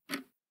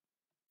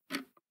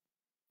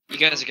 You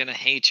guys are gonna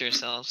hate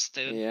yourselves,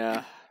 dude.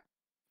 Yeah.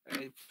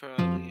 I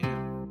probably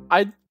am.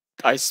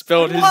 I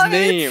spelled his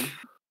name.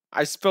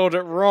 I spelled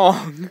it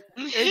wrong.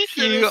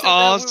 You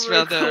all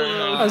spelled it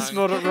wrong. I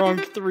spelled it wrong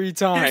 3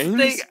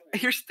 times.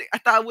 Here's the thing. I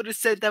thought I would have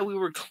said that we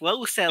were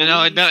close at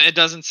No, least. it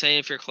doesn't say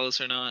if you're close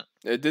or not.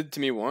 It did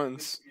to me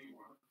once.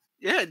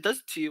 Yeah, it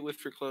does to you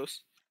if you're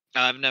close.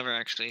 I've never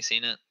actually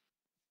seen it.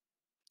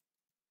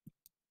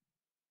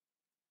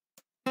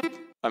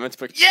 I meant to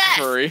put Yes!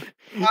 curry.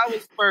 I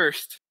was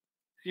first.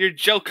 Your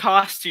Joe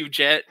cost you,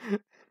 Jet.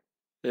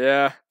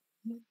 Yeah.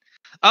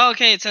 Oh,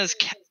 okay, it says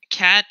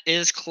cat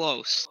is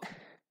close.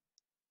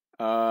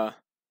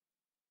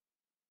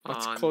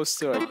 What's close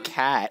to a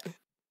cat?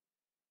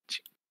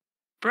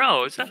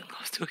 Bro, it's not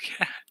close to a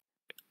cat.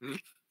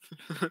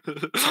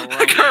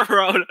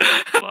 Corona.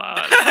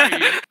 What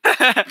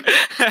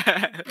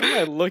am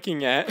I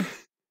looking at?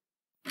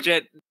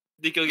 Jet,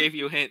 Nico gave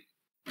you a hint.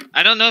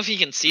 I don't know if you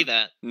can see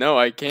that. No,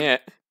 I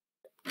can't.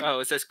 Oh,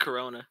 it says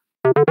Corona.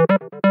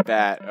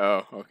 Bat.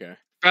 Oh, okay.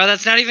 Bro,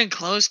 that's not even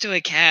close to a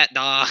cat,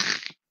 dog.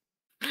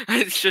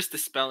 It's just the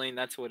spelling,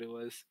 that's what it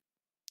was.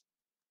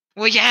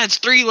 Well, yeah, it's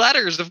 3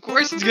 letters. Of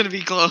course it's gonna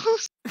be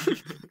close.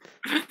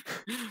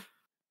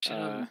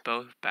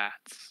 Both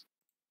bats.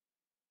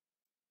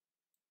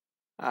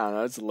 I don't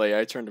know, it's late.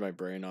 I turned my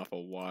brain off a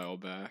while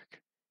back.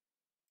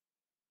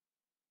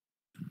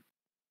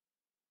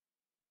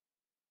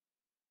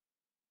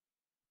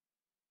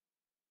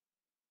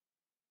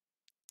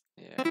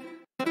 Yeah,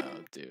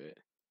 I'll do it.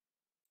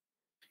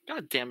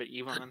 God damn it,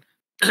 Yuvan.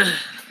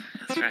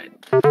 That's right.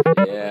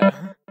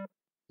 Yeah.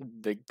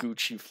 The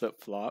Gucci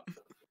flip-flop.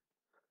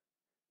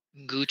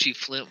 Gucci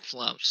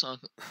flip-flops. Huh?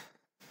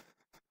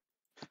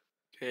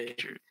 Okay.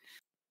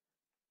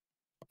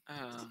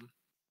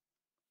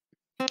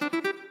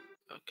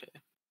 Okay.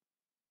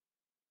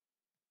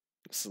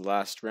 This is the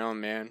last round,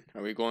 man.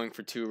 Are we going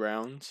for 2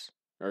 rounds?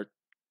 Or,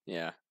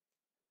 yeah.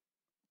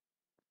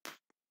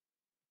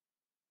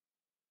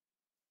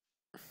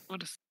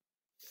 What is...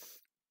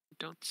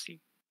 Don't see.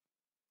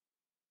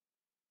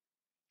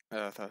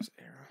 I thought it was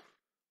arrow.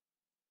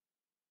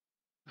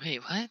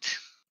 Wait, what?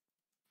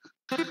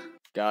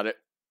 Got it.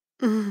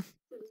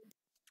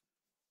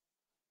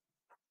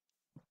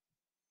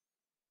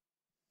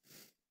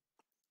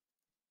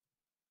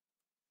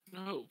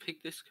 No,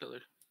 pick this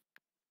color.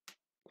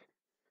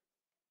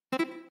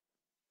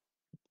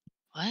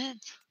 What?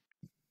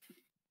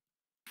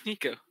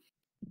 Nico.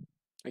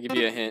 I'll give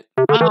you a hint.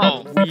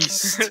 Oh,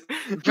 East.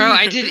 bro,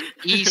 I did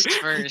east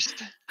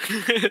first.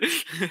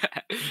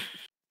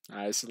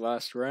 Alright, this is the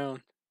last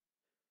round.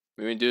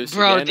 We gonna do this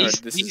Bro, again, or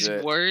this these is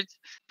it? words,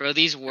 bro,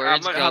 these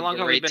words How long go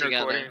have we great been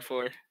together. recording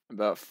for?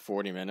 About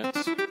 40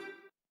 minutes.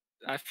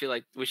 I feel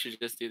like we should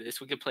just do this.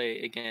 We could play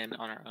it again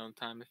on our own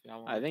time if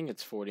y'all want. I think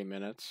it's 40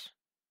 minutes.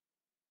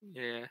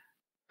 Yeah.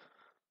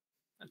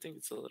 I think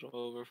it's a little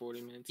over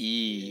 40 minutes.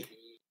 E. Yeah.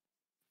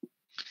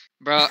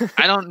 Bro,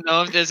 I don't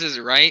know if this is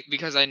right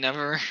because I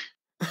never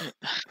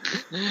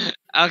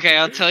Okay,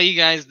 I'll tell you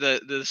guys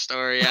the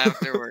story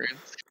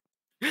afterwards.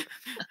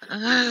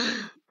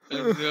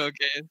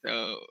 Okay,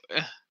 so.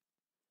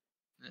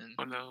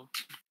 Oh no.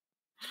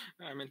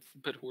 I meant to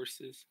put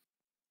horses.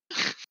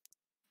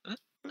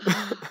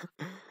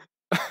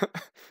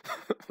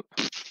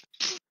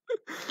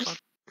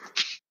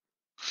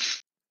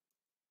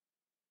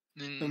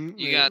 Then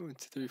you got 1, 2,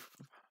 3, 4.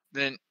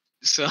 then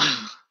so.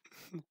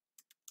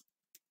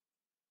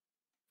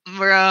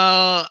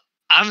 Bro,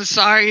 I'm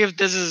sorry if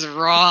this is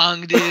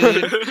wrong,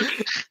 dude.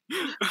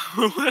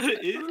 What is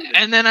it?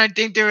 And then I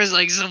think there was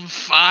like some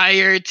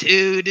fire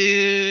too,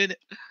 dude.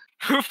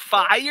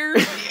 Fire?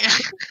 Yeah.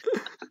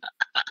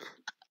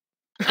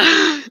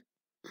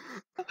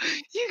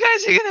 You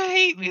guys are gonna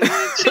hate me when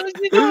it shows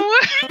you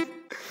don't work.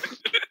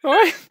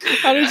 What?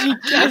 How did you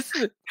guess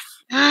it?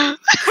 How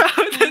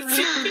is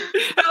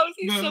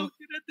he so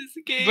good at this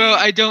game? Bro,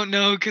 I don't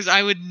know, because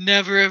I would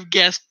never have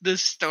guessed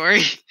this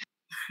story.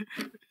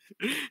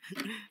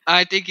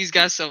 I think he's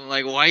got some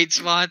like white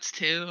spots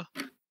too.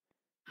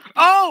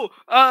 Oh!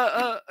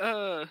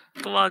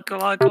 Come on.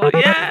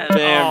 Yeah.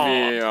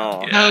 Bambi.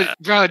 Oh, Oh. yeah.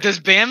 Bro, does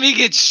Bambi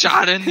get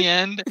shot in the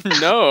end?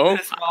 No.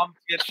 His mom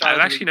gets shot I've in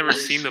the actually never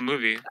beginning. seen the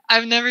movie.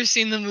 I've never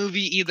seen the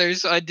movie either,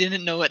 so I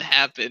didn't know what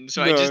happened.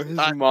 So I No, just his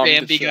thought mom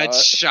Bambi gets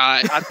got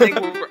shot. shot. I think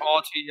we're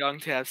all too young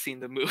to have seen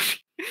the movie.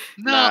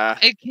 No, Nah.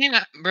 it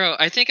can't, bro.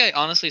 I think I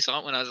honestly saw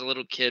it when I was a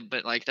little kid,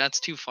 but like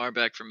that's too far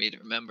back for me to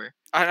remember.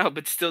 I know,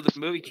 but still, the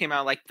movie came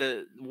out like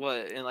in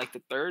like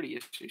the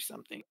 30s or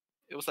something.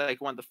 It was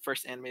like one of the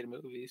first animated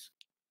movies.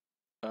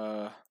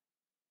 What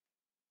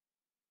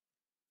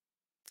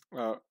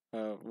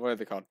are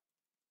they called?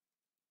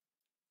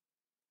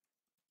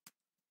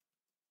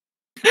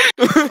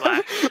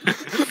 Flash.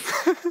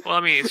 Well,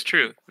 I mean, it's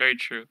true. Very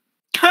true.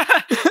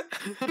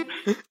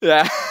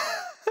 Yeah.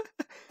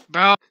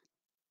 Bro,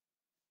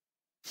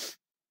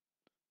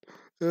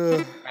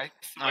 I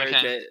swear,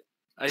 Okay. Jet.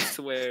 I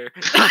swear.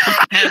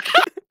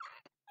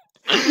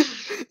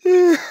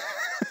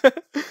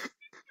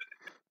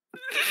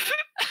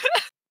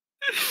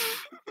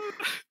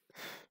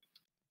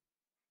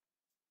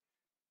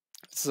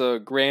 It's a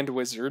Grand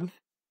Wizard.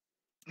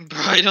 bro,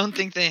 I don't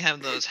think they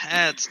have those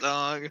hats,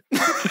 dog.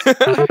 There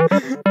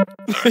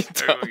we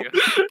go.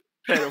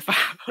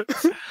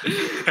 Pedophiles.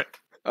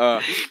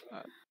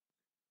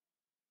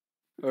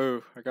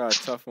 Oh, I got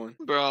a tough one.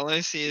 Bro, all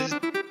I see is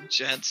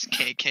Jet's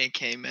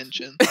KKK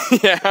mention.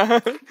 Yeah.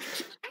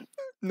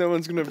 No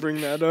one's gonna bring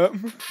that up.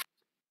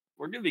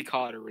 We're gonna be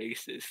called a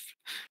racist.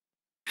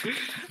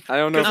 I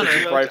don't know if No,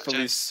 it's no,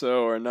 rightfully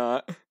so or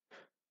not.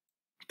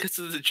 Because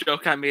of the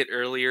joke I made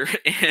earlier,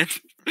 and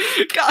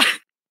God,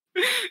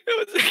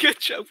 it was a good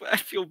joke, but I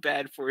feel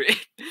bad for it.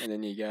 And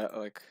then you got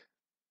like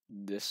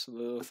this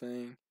little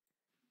thing.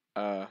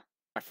 I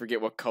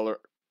forget what color.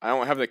 I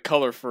don't have the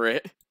color for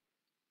it.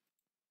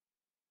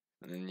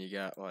 And then you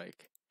got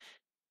like,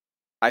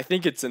 I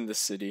think it's in the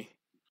city.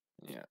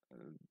 Yeah,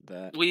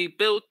 that. We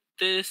built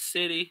this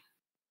city.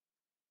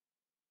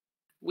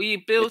 We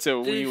built It's a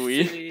this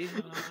wee-wee. city.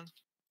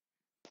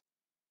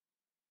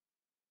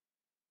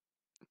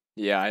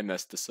 Yeah, I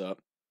messed this up.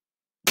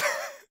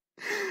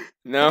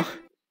 No?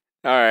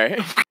 Alright.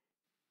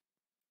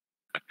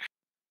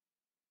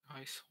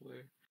 I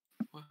swear.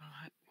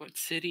 What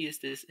city is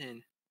this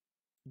in?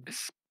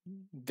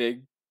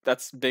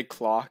 That's Big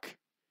Clock.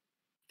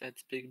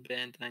 That's Big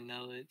Bend. I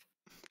know it.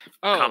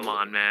 Come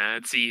on, man.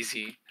 It's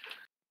easy.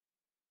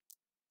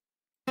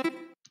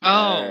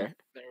 Oh, There.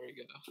 There we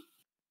go.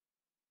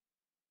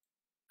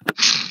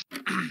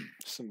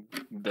 Some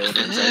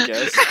buildings, I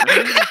guess.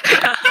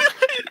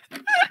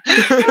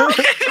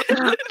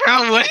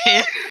 bro,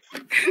 wait.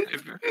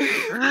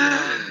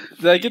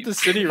 Did I get the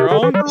city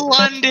wrong?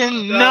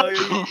 London, no.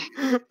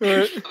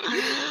 What?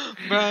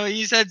 Bro,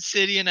 you said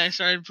city and I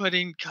started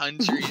putting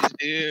countries,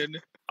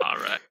 dude. All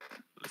right.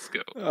 Let's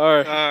go.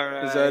 Alright.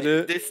 Alright. Is that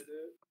it? This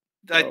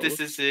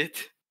Oh. is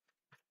it.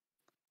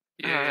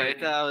 Yeah. Alright,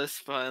 that was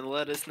fun.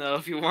 Let us know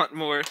if you want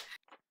more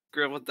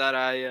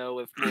Gribble.io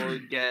with more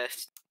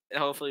guests.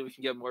 Hopefully we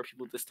can get more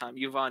people this time.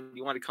 Yuvan,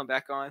 you want to come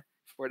back on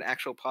for an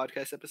actual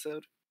podcast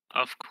episode?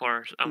 Of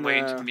course. I'm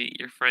waiting to Nah. meet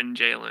your friend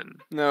Jalen.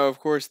 No, of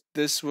course,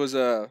 this was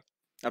a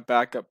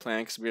backup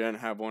plan because we didn't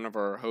have one of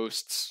our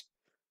hosts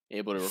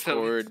able to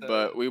record,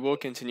 but we will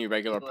continue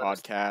regular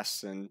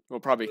podcasts, and we'll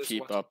probably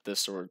keep this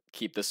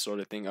sort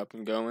of thing up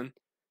and going.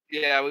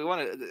 Yeah, we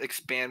want to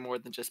expand more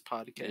than just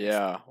podcasts.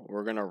 Yeah,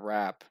 we're gonna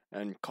rap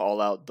and call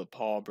out the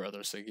Paul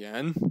brothers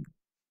again.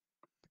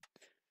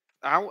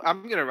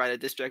 I'm gonna write a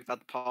diss track about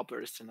the Paul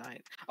brothers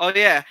tonight. Oh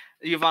yeah,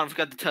 Yuvan, I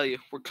forgot to tell you,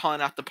 we're calling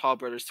out the Paul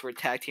brothers for a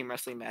tag team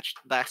wrestling match.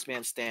 Last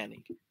man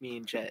standing. Me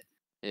and Jet.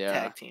 Yeah.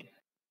 Tag team.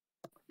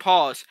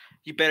 Pause.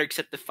 You better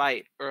accept the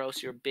fight, or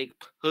else you're big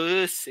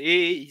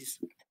pussies.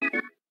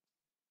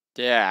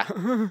 Yeah.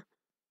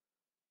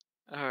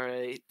 All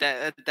right,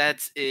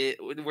 that's it.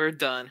 We're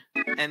done.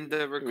 End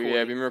the recording.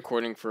 Yeah, I've been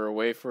recording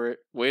wait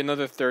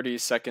another 30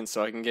 seconds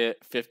so I can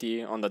get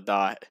 50 on the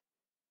dot.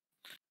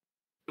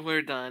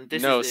 We're done.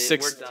 This no, is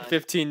it.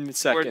 15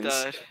 seconds. We're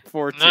done.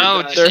 14,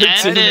 No, 13,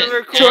 end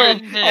it.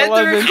 12, End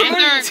 11,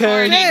 it.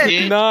 10,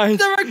 End 9,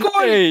 the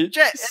recording. 8,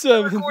 Jet,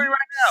 7, the recording right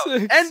now.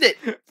 6, End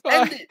it. 5,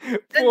 End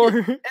it. 4,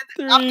 End it.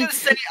 3, I'm gonna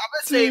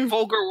say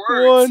vulgar 2,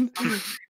 words. 1.